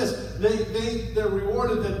 says this, they're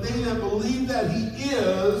rewarded that they that believe that He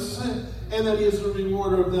is, and that He is the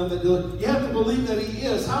rewarder of them that do it. You have to believe that He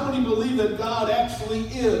is. How many believe that God actually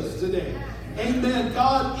is today? Amen.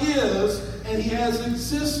 God is, and He has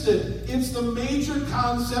existed. It's the major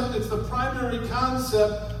concept, it's the primary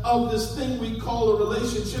concept of this thing we call a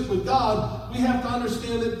relationship with God. We have to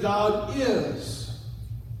understand that God is.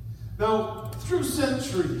 Now, through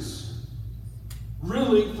centuries,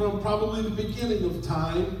 really from probably the beginning of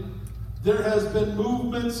time, there has been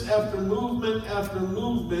movements after movement after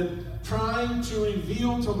movement trying to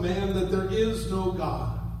reveal to man that there is no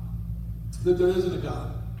God, that there isn't a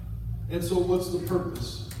God. And so what's the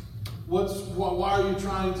purpose? Why are you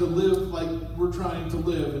trying to live like we're trying to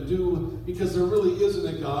live and do? Because there really isn't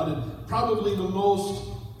a God. And probably the most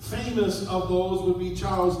famous of those would be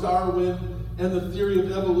Charles Darwin and the theory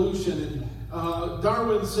of evolution. And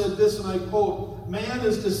Darwin said this, and I quote, "Man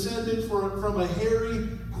is descended from a hairy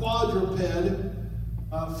quadruped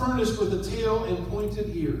furnished with a tail and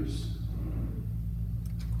pointed ears."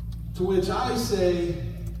 To which I say,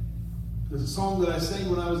 there's a song that I sang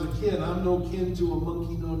when I was a kid, "I'm no kin to a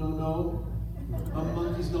monkey, no, no, no. A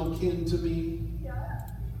monkey's no kin to me.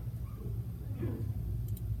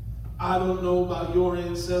 I don't know about your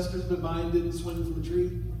ancestors, but mine didn't swing from a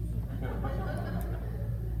tree."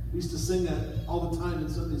 We used to sing that all the time in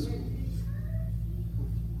Sunday school.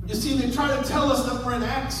 You see, they try to tell us that we're an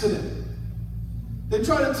accident. They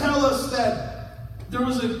try to tell us that there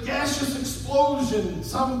was a gaseous explosion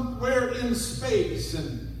somewhere in space.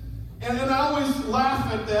 And I always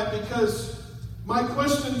laugh at that, because my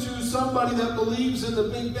question to somebody that believes in the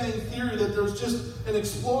Big Bang Theory, that there's just an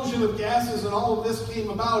explosion of gases and all of this came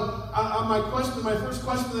about, my first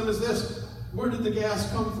question to them is this: where did the gas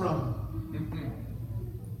come from?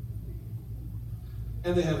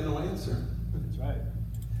 And they have no answer. That's right.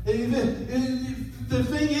 The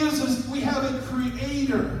thing is we have a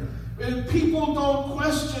creator. People don't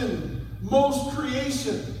question most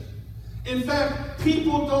creation. In fact,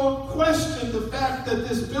 people don't question the fact that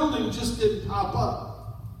this building just didn't pop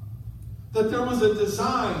up. That there was a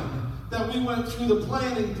design, that we went through the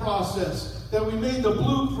planning process, that we made the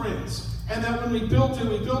blueprints, and that when we built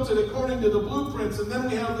it according to the blueprints, and then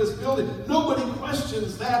we have this building. Nobody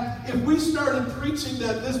questions that. If we started preaching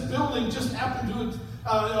that this building just happened to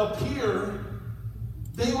appear,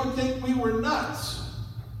 they would think we were nuts.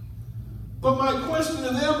 But my question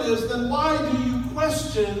to them is, then why do you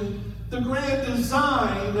question the grand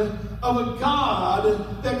design of a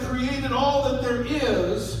God that created all that there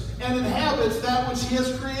is and inhabits that which He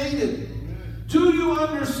has created? Do you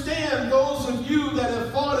understand, those of you that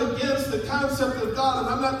have fought against the concept of God?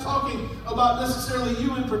 And I'm not talking about necessarily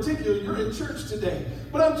you in particular. You're in church today.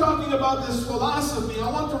 But I'm talking about this philosophy. I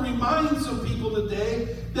want to remind some people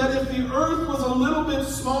today that if the earth was a little bit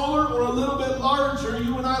smaller or a little bit larger,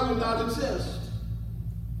 you and I would not exist.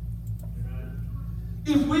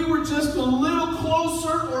 If we were just a little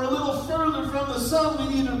closer or a little further from the sun,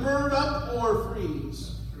 we'd either burn up or freeze.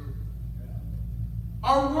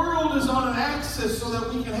 Our world is on an axis so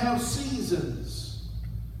that we can have seasons.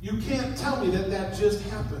 You can't tell me that that just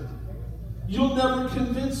happened. You'll never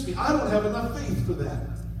convince me. I don't have enough faith for that.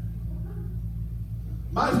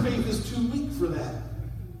 My faith is too weak for that.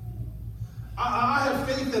 I have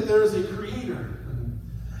faith that there is a creator.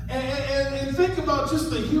 And think about just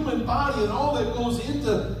the human body and all that goes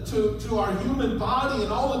into our human body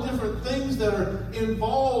and all the different things that are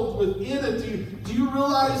involved within it. Do you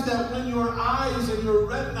realize that when your eyes and your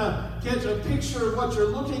retina get a picture of what you're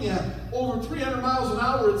looking at, over 300 miles an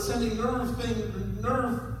hour, it's sending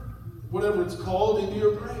nerve, whatever it's called, into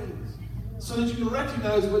your brain so that you can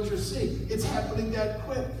recognize what you're seeing. It's happening that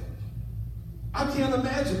quick. I can't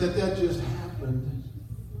imagine that just happened.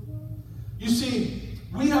 You see,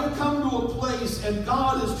 we have come to a place, and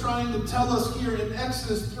God is trying to tell us here in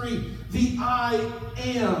Exodus 3, the I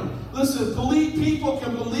am. Listen, people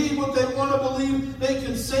can believe what they want to believe. They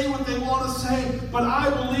can say what they want to say. But I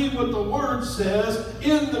believe what the Word says.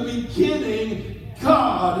 In the beginning,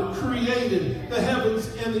 God created the heavens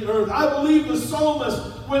and the earth. I believe the psalmist,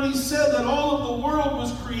 when he said that all of the world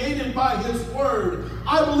was created by his word.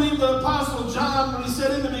 I believe the Apostle John, when he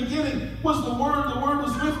said in the beginning was the Word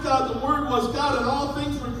was with God, the Word was God, and all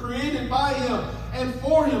things were created by him and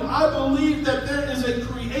for him. I believe that there is a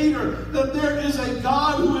creator, that there is a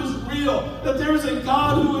God who is real, that there is a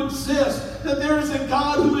God who exists, that there is a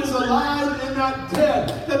God who is alive and not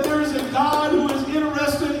dead, that there is a God who is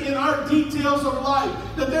interested in our details of life,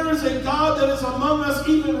 that there is a God that is among us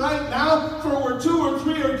even right now, for where 2 or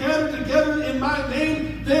 3 are gathered together in my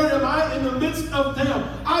name, there am I in the midst of them.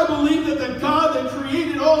 I believe that the God that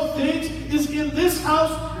created all things is in this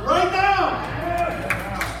house right now.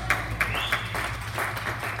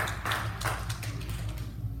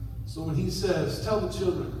 So when he says, tell the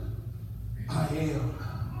children, I am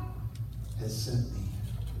has sent me.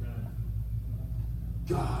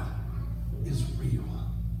 God is real.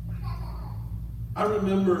 I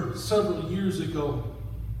remember several years ago,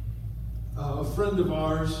 a friend of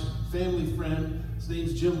ours, family friend, his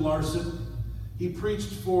name's Jim Larson. He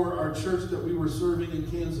preached for our church that we were serving in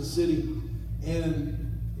Kansas City.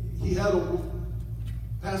 And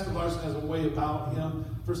Pastor Larson has a way about him.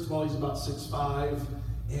 First of all, he's about 6'5",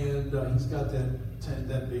 and he's got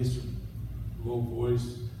that bass low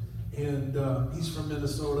voice. And he's from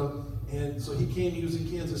Minnesota. And so he was in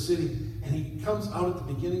Kansas City. And he comes out at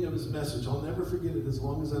the beginning of his message. I'll never forget it as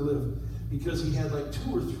long as I live. Because he had like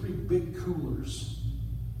 2 or 3 big coolers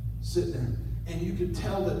sitting there. And you could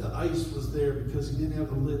tell that the ice was there because he didn't have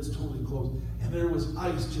the lids totally closed. And there was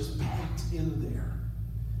ice just packed in there.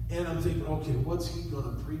 And I'm thinking, okay, what's he going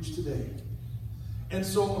to preach today? And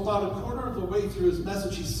so about a quarter of the way through his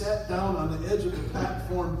message, he sat down on the edge of the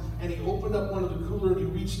platform and he opened up one of the coolers and he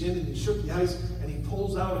reached in and he shook the ice and he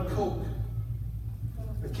pulls out a Coke,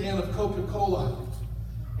 a can of Coca-Cola.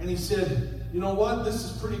 And he said, you know what? This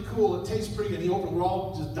is pretty cool. It tastes pretty good. We're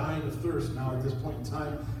all just dying of thirst now at this point in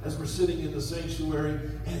time as we're sitting in the sanctuary.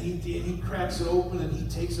 And he cracks it open and he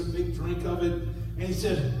takes a big drink of it. And he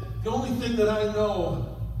said, the only thing that I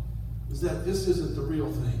know is that this isn't the real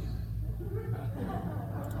thing.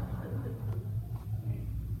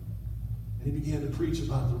 And he began to preach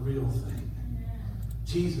about the real thing.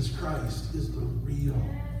 Jesus Christ is the real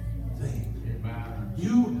thing.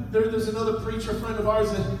 There's another preacher friend of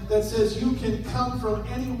ours that says you can come from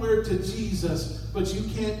anywhere to Jesus, but you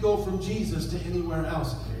can't go from Jesus to anywhere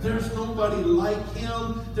else. There's nobody like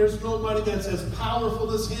him. There's nobody that's as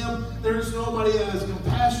powerful as him. There's nobody as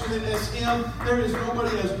compassionate as him. There is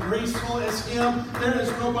nobody as graceful as him. There is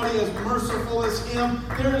nobody as merciful as him.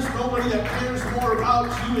 There is nobody that cares more about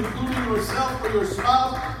you, including yourself or your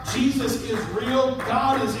spouse. Jesus is real.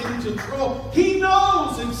 God is in control. He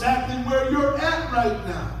knows exactly where you're at right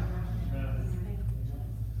now.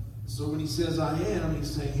 So when he says, I am, he's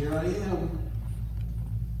saying, here I am.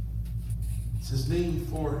 It's his name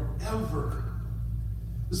forever.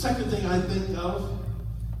 The second thing I think of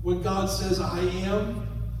when God says, I am,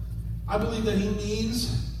 I believe that he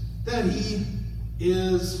means that he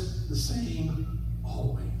is the same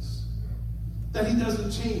always. That he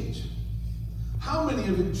doesn't change. How many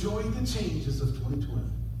have enjoyed the changes of 2020?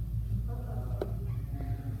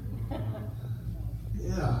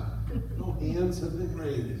 Yeah, no hands have been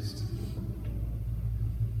raised.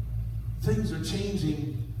 Things are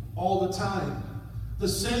changing all the time. The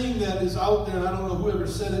saying that is out there, and I don't know whoever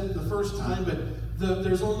said it the first time, but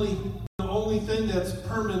the only thing that's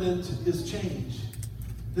permanent is change.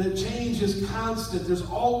 The change is constant. There's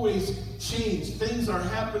always change. Things are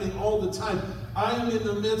happening all the time. I am in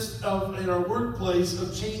the midst of, in our workplace,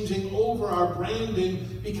 of changing over our branding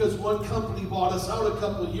because one company bought us out a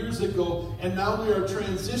couple of years ago, and now we are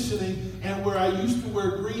transitioning, and where I used to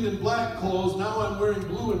wear green and black clothes, now I'm wearing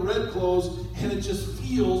blue and red clothes, and it just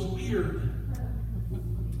feels weird.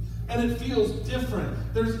 And it feels different.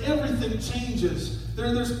 Everything changes.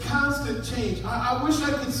 There's constant change. I wish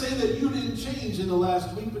I could say that you didn't change in the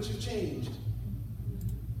last week, but you've changed.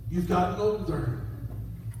 You've gotten older.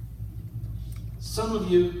 Some of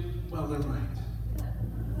you, well, never mind.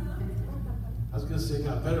 I was going to say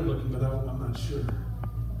got better looking, but I'm not sure.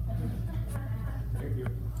 Thank you.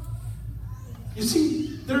 You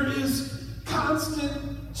see, there is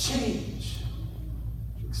constant change,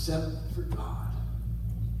 except for God.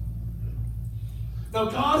 Now,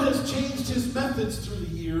 God has changed his methods through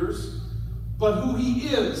the years, but who he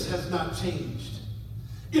is has not changed.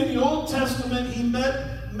 In the Old Testament, he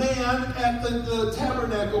met man at the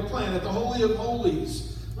tabernacle plant, at the Holy of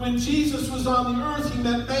Holies. When Jesus was on the earth, he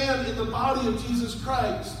met man in the body of Jesus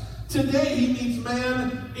Christ. Today, he needs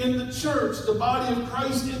man in the church, the body of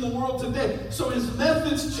Christ in the world today. So his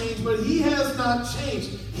methods change, but he has not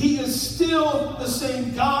changed. He is still the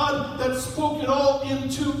same God that spoke it all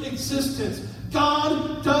into existence.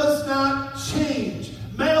 God does not change.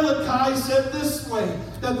 Malachi said this way,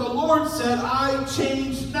 that the Lord said, I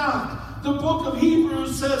change not. The book of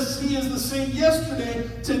Hebrews says he is the same yesterday,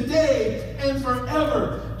 today, and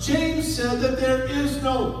forever. James said that there is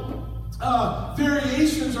no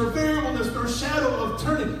variations or variableness or shadow of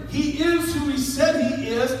turning. He is who he said he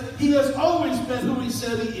is. He has always been who he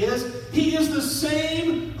said he is. He is the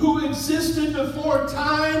same who existed before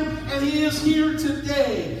time, and he is here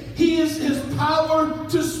today. His power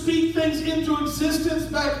to speak things into existence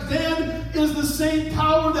back then is the same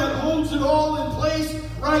power that holds it all in place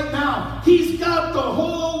right now. He's got the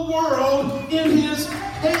whole world in his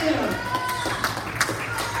hands.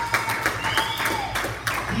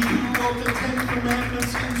 He who wrote the Ten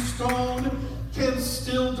Commandments in stone can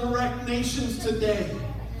still direct nations today.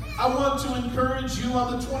 I want to encourage you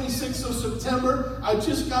on the 26th of September. I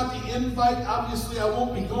just got the invite. Obviously, I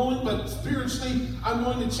won't be going, but spiritually, I'm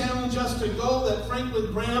going to challenge us to go. That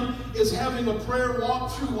Franklin Graham is having a prayer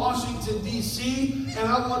walk through Washington, D.C., and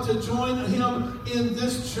I want to join him in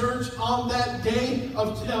this church on that day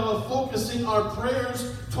of focusing our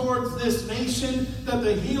prayers towards this nation, that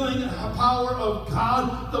the healing power of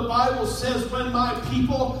God, the Bible says, when my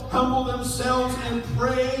people humble themselves and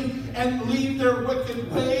pray and leave their wicked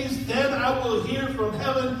ways, then I will hear from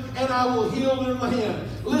heaven and I will heal their land.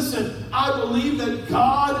 Listen, I believe that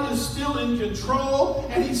God is still in control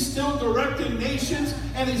and he's still directing nations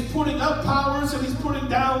and he's putting up powers and he's putting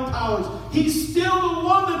down powers. He's still the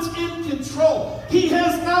one that's in control. He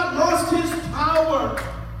has not lost his power.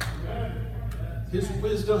 His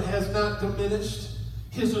wisdom has not diminished.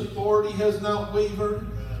 His authority has not wavered.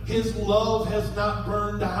 His love has not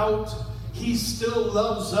burned out. He still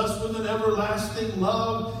loves us with an everlasting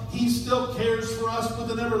love. He still cares for us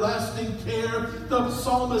with an everlasting care. The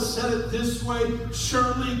psalmist said it this way,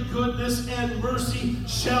 surely goodness and mercy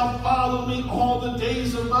shall follow me all the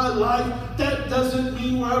days of my life. That doesn't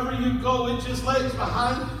mean wherever you go, it just lags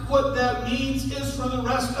behind. What that means is for the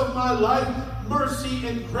rest of my life, mercy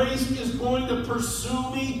and grace is going to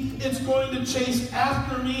pursue me. It's going to chase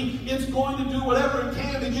after me. It's going to do whatever it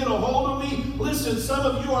can to get a hold of me. Listen, some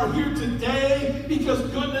of you are here today because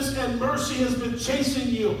goodness and mercy has been chasing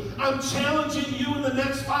you. I'm challenging you in the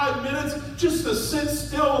next 5 minutes just to sit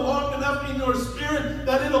still long enough in your spirit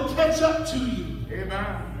that it'll catch up to you.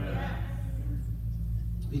 Amen.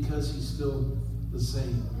 Because he's still the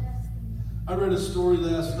same. I read a story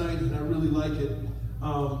last night and I really like it.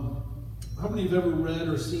 How many have ever read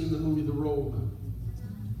or seen the movie The Robe?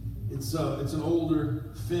 It's an older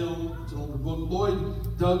film. It's an older book.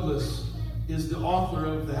 Lloyd Douglas is the author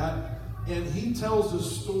of that. And he tells a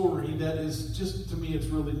story that is just, to me, it's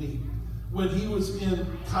really neat. When he was in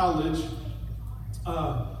college,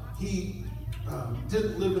 he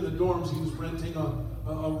didn't live in the dorms. He was renting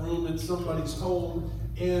a room in somebody's home.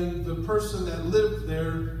 And the person that lived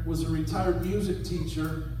there was a retired music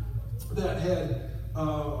teacher that had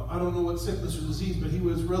I don't know what sickness or disease, but he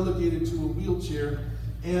was relegated to a wheelchair.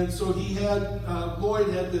 And so Lloyd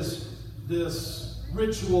had this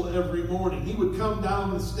ritual every morning. He would come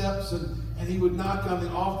down the steps and he would knock on the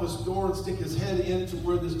office door and stick his head into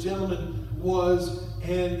where this gentleman was.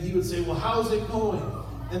 And he would say, well, how's it going?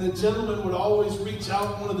 And the gentleman would always reach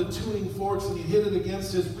out one of the tuning forks and he'd hit it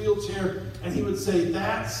against his wheelchair. And he would say,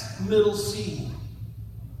 that's middle C.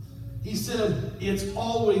 He said, it's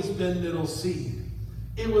always been middle C.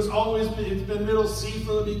 It's been middle C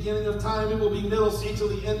from the beginning of time. It will be middle C till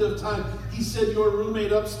the end of time. He said, your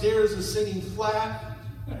roommate upstairs is singing flat.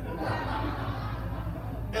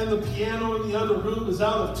 And the piano in the other room is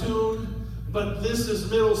out of tune. But this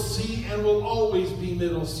is middle C and will always be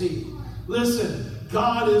middle C. Listen,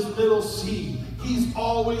 God is middle C. He's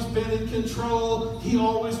always been in control. He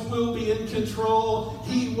always will be in control.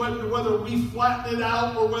 Whether we flatten it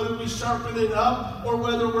out or whether we sharpen it up or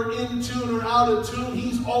whether we're in tune or out of tune,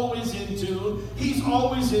 he's always in tune. He's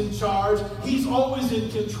always in charge. He's always in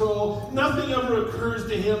control. Nothing ever occurs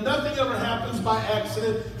to him. Nothing ever happens by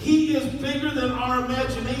accident. He is bigger than our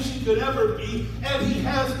imagination could ever be, and he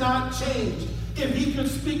has not changed. If he could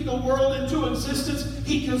speak the world into existence,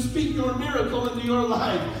 he can speak your miracle into your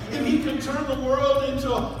life. If he could turn the world into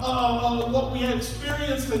what we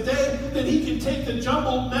experience today, then he can take the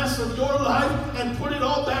jumbled mess of your life and put it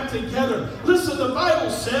all back together. Listen, the Bible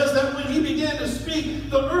says that when he began to speak,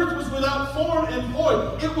 the earth was without form and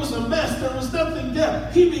void. It was a mess. There was nothing there.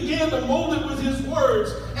 He began to mold it with his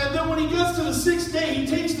words. And then when he gets to the sixth day, he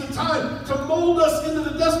takes the time to mold us into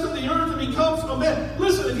the dust of the earth and becomes a man.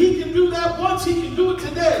 Listen, if he can do that once, he can do it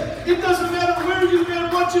today. It doesn't matter where you've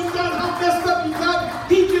been, what you've done, how messed up you've got.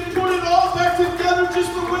 He can put it all back together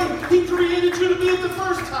just the way he created you to be at the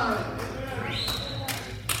first time.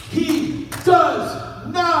 He does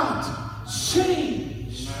not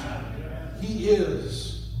change. He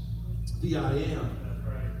is the I am.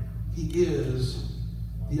 He is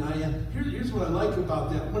the I am. Here's what I like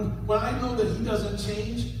about that. When I know that he doesn't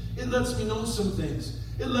change, it lets me know some things.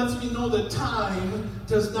 It lets me know that time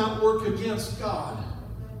does not work against God.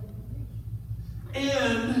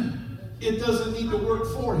 And it doesn't need to work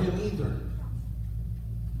for him either.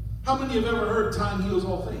 How many have ever heard time heals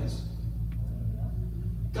all things?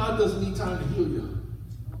 God doesn't need time to heal you.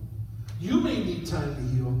 You may need time to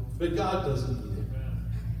heal, but God doesn't need it.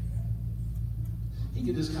 He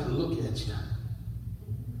can just kind of look at you and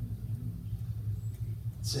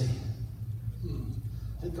say,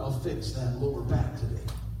 I think I'll fix that lower back today.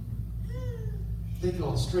 I think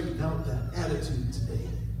I'll straighten out that attitude today.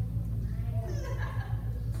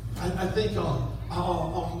 I think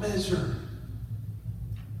I'll measure.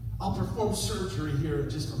 I'll perform surgery here in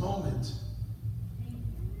just a moment.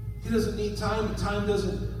 He doesn't need time, and he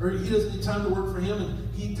doesn't need time to work for him,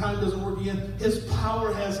 and time doesn't work again. His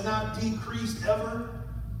power has not decreased ever,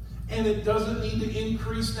 and it doesn't need to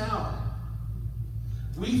increase now.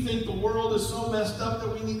 We think the world is so messed up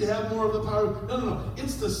that we need to have more of the power. No.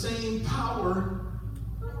 It's the same power.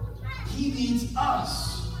 He needs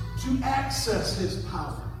us to access his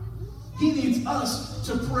power. He needs us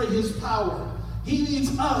to pray his power. He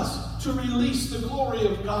needs us to release the glory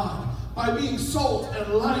of God by being salt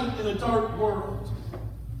and light in a dark world.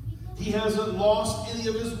 He hasn't lost any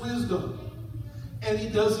of his wisdom, and he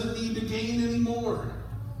doesn't need to gain any more.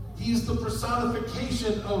 He's the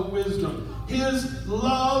personification of wisdom. His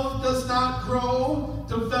love does not grow,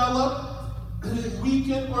 develop,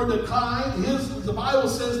 weaken, or decline. The Bible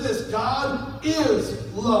says this: God is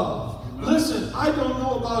love. Listen, I don't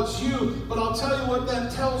know about you, but I'll tell you what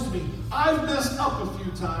that tells me. I've messed up a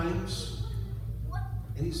few times,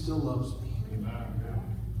 and he still loves me.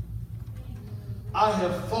 I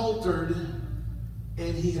have faltered,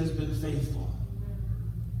 and he has been faithful.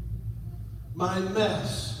 My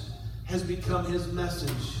mess has become his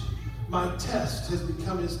message. My test has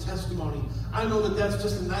become his testimony. I know that that's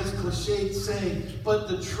just a nice cliched saying, but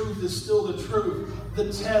the truth is still the truth.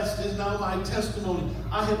 The test is now my testimony.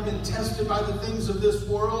 I have been tested by the things of this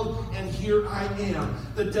world, and here I am.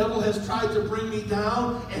 The devil has tried to bring me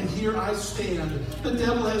down, and here I stand. The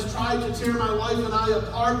devil has tried to tear my wife and I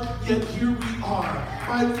apart, yet here we are.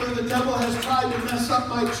 The devil has tried to mess up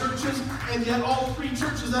my churches, and yet all three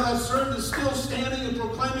churches that I've served is still standing and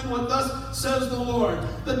proclaiming what thus says the Lord.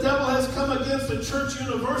 The devil has come against the church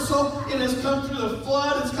universal. It has come through the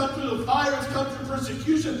flood. It's come through the fire. It's come through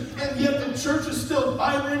persecution, and yet the church is still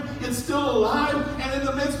vibrant. It's still alive, and in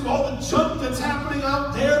the midst of all the junk that's happening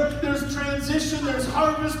out there, there's transition, there's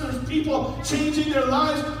harvest, there's people changing their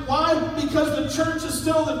lives. Why? Because the church is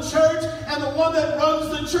still the church, and the one that runs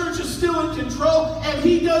the church is still in control, and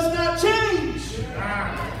he does not change.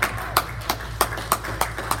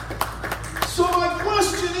 So my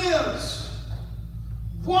question is,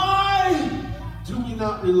 why do we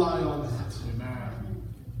not rely on that?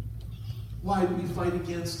 Why do we fight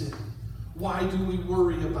against it? Why do we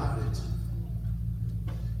worry about it?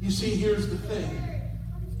 You see, here's the thing.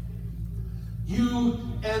 You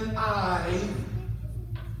and I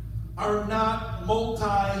are not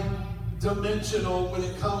multi-dimensional when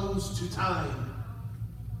it comes to time.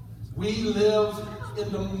 We live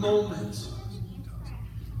in the moment.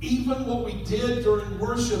 Even what we did during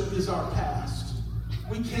worship is our past.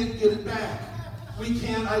 We can't get it back. We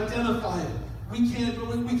can't identify it. We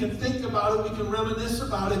can think about it, we can reminisce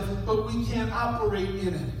about it, but we can't operate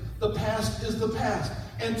in it. The past is the past,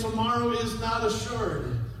 and tomorrow is not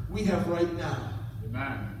assured. We have right now.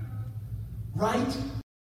 Amen. Right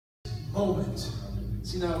moment.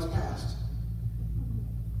 See, now it's past.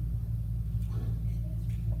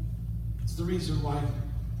 It's the reason why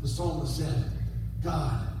the psalmist said,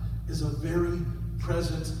 God is a very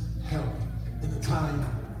present help in the time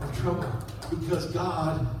of trouble. Because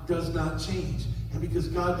God does not change. And because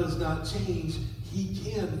God does not change, he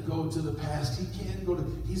can go to the past.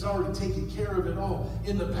 He's already taken care of it all.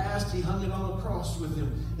 In the past, he hung it on a cross with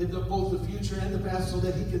him. In both the future and the past, so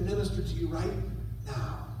that he can minister to you right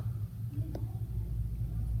now.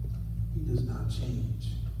 He does not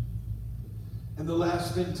change. And the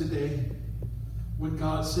last thing today, when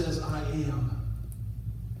God says, I am,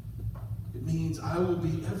 it means I will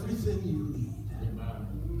be everything you need.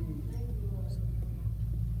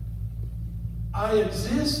 I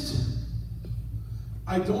exist,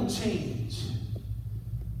 I don't change,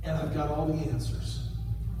 and I've got all the answers.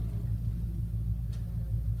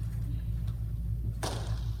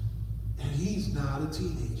 And he's not a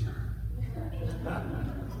teenager.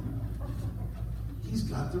 He's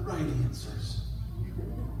got the right answers.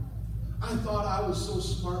 I thought I was so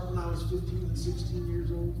smart when I was 15 and 16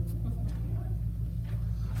 years old.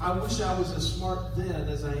 I wish I was as smart then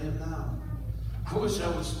as I am now. I wish I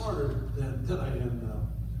was smarter then than I am now.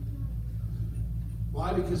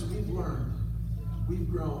 Why? Because we've learned. We've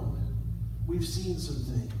grown. We've seen some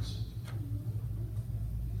things.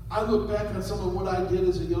 I look back on some of what I did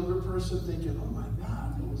as a younger person thinking, oh my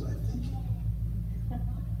God, what was I thinking?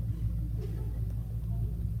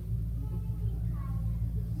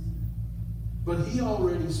 But he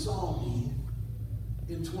already saw me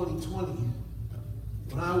in 2020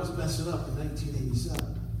 when I was messing up in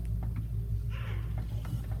 1987.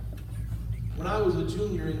 When I was a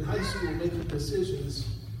junior in high school making decisions,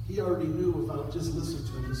 he already knew if I would just listen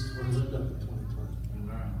to him, this is where I ended up in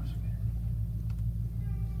 2020.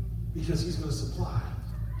 Because he's going to supply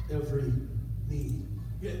every need.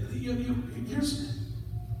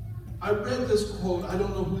 I read this quote. I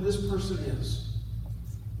don't know who this person is.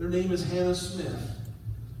 Their name is Hannah Smith.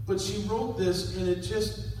 But she wrote this, and it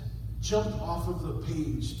just jumped off of the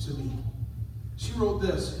page to me. She wrote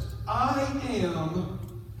this: I am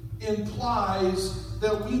implies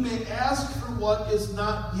that we may ask for what is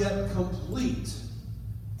not yet complete.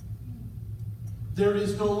 There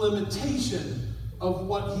is no limitation of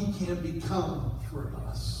what he can become for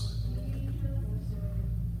us.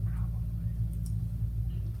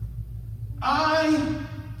 I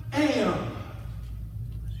am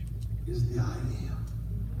is the I am.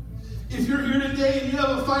 If you're here today and you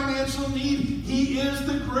have a financial need, he is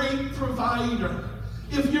the great provider.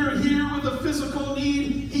 If you're here with a physical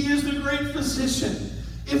need, he is the great physician.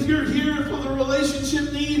 If you're here for the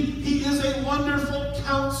relationship need, he is a wonderful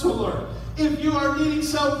counselor. If you are needing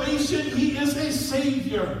salvation, he is a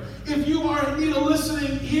Savior. If you are in need of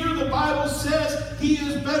listening ear, the Bible says he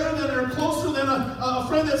is better than or closer than a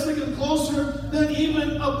friend that's thinking closer than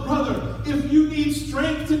even a brother. If you need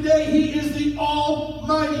strength today, he is the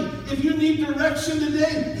Almighty. If you need direction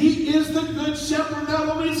today, he is the Good Shepherd. Not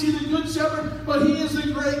only is he the Good Shepherd, but he is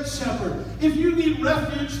the Great Shepherd. If you need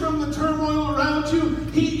refuge from the turmoil around you,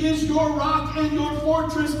 he is your rock and your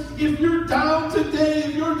fortress. If you're down today,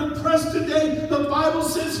 if you're depressed today, the Bible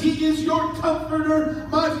says he is your comforter.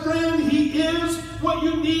 My friend, he is what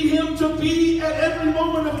you need him to be at every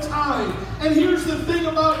moment of time. And here's the thing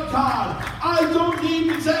about God. I don't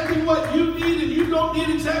need exactly what you need, and you don't need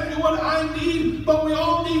exactly what I need, but we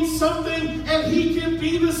all need something, and he can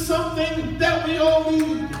be the something that we all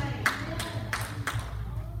need.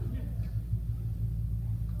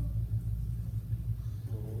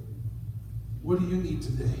 What do you need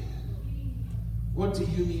today? What do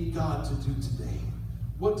you need God to do today?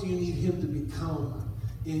 What do you need him to become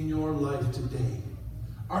in your life today?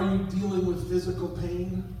 Are you dealing with physical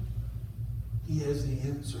pain? He has the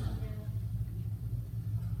answer.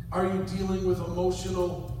 Are you dealing with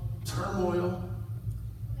emotional turmoil?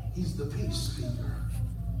 He's the peace speaker.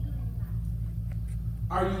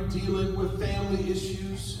 Are you dealing with family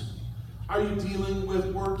issues? Are you dealing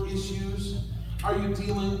with work issues? Are you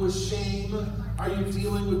dealing with shame? Are you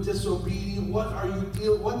dealing with disobedience? What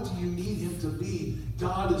do you need him to be?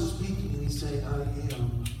 God is speaking and he's saying, I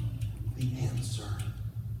am the answer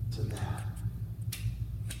to that.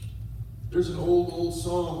 There's an old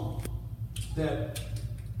song that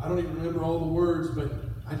I don't even remember all the words, but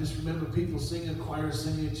I just remember people singing, choir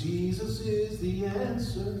singing, Jesus is the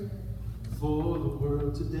answer for the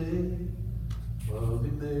world today. Of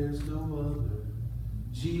him there's no other.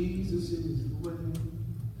 Jesus is the way.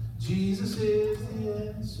 Jesus is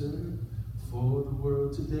the answer for the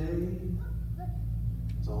world today.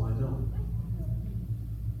 That's all I know.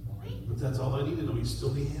 But that's all I need to know. He's still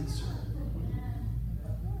the answer.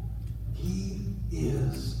 He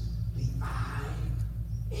is the I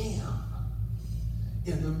am.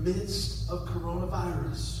 In the midst of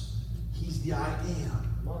coronavirus, he's the I am.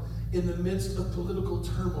 In the midst of political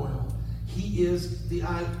turmoil, he is the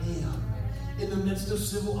I am. In the midst of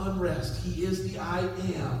civil unrest, he is the I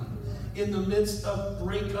am. In the midst of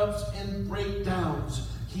breakups and breakdowns,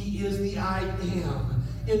 he is the I am.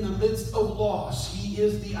 In the midst of loss, he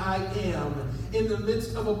is the I am. In the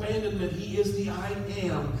midst of abandonment, he is the I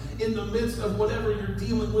am. In the midst of whatever you're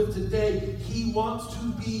dealing with today, he wants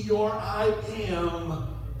to be your I am,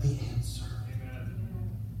 the answer.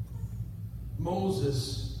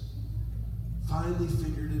 Moses finally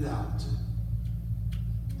figured it out.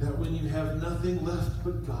 That when you have nothing left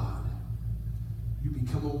but God, you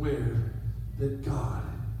become aware that God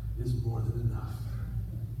is more than enough.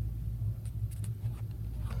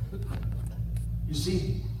 You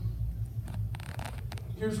see,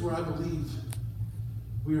 here's where I believe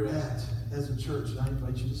we are at as a church, and I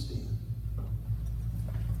invite you to stand.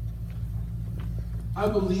 I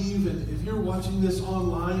believe, and if you're watching this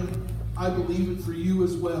online, I believe it for you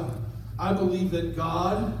as well. I believe that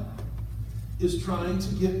God is trying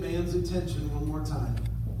to get man's attention one more time.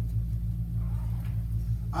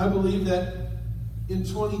 I believe that in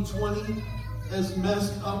 2020, as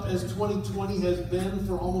messed up as 2020 has been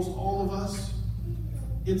for almost all of us,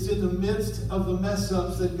 it's in the midst of the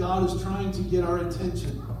mess-ups that God is trying to get our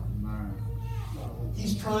attention.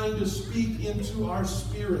 He's trying to speak into our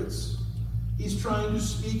spirits. He's trying to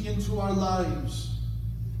speak into our lives.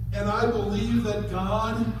 And I believe that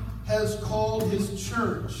God has called His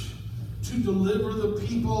church to deliver the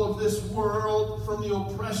people of this world from the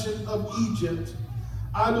oppression of Egypt.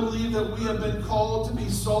 I believe that we have been called to be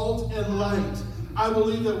salt and light. I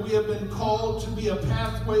believe that we have been called to be a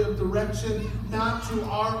pathway of direction, not to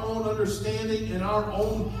our own understanding and our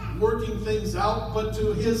own working things out, but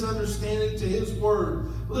to His understanding, to His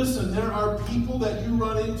Word. Listen, there are people that you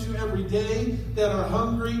run into every day that are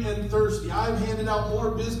hungry and thirsty. I've handed out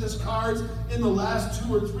more business cards in the last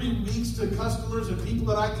 2 or 3 weeks to customers and people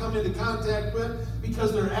that I come into contact with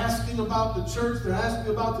because they're asking about the church, they're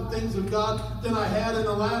asking about the things of God than I had in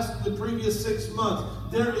the previous 6 months.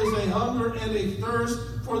 There is a hunger and a thirst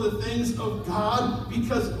for the things of God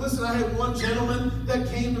because, listen, I had one gentleman that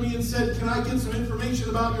came to me and said, can I get some information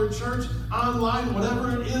about your church online,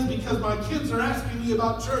 whatever it is, because my kids are asking me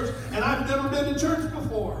about church and I've never been to church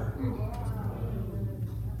before.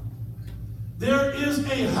 There is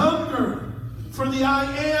a hunger for the I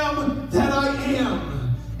am that I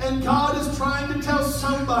am. And God is trying to tell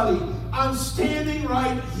somebody, I'm standing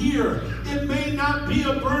right here. It may not be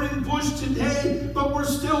a burning bush today, but we're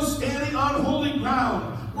still standing on holy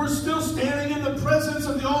ground. We're still standing in the presence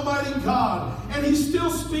of the Almighty God. And He's still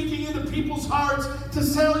speaking into people's hearts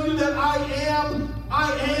to tell you that I am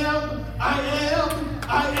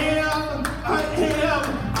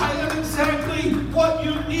exactly what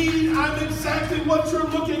you need. I'm exactly what you're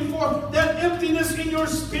looking for. That emptiness in your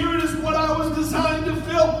spirit is what I was designed to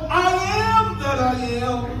fill. I am that I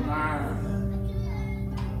am.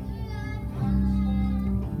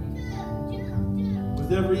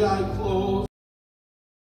 With every eye closed,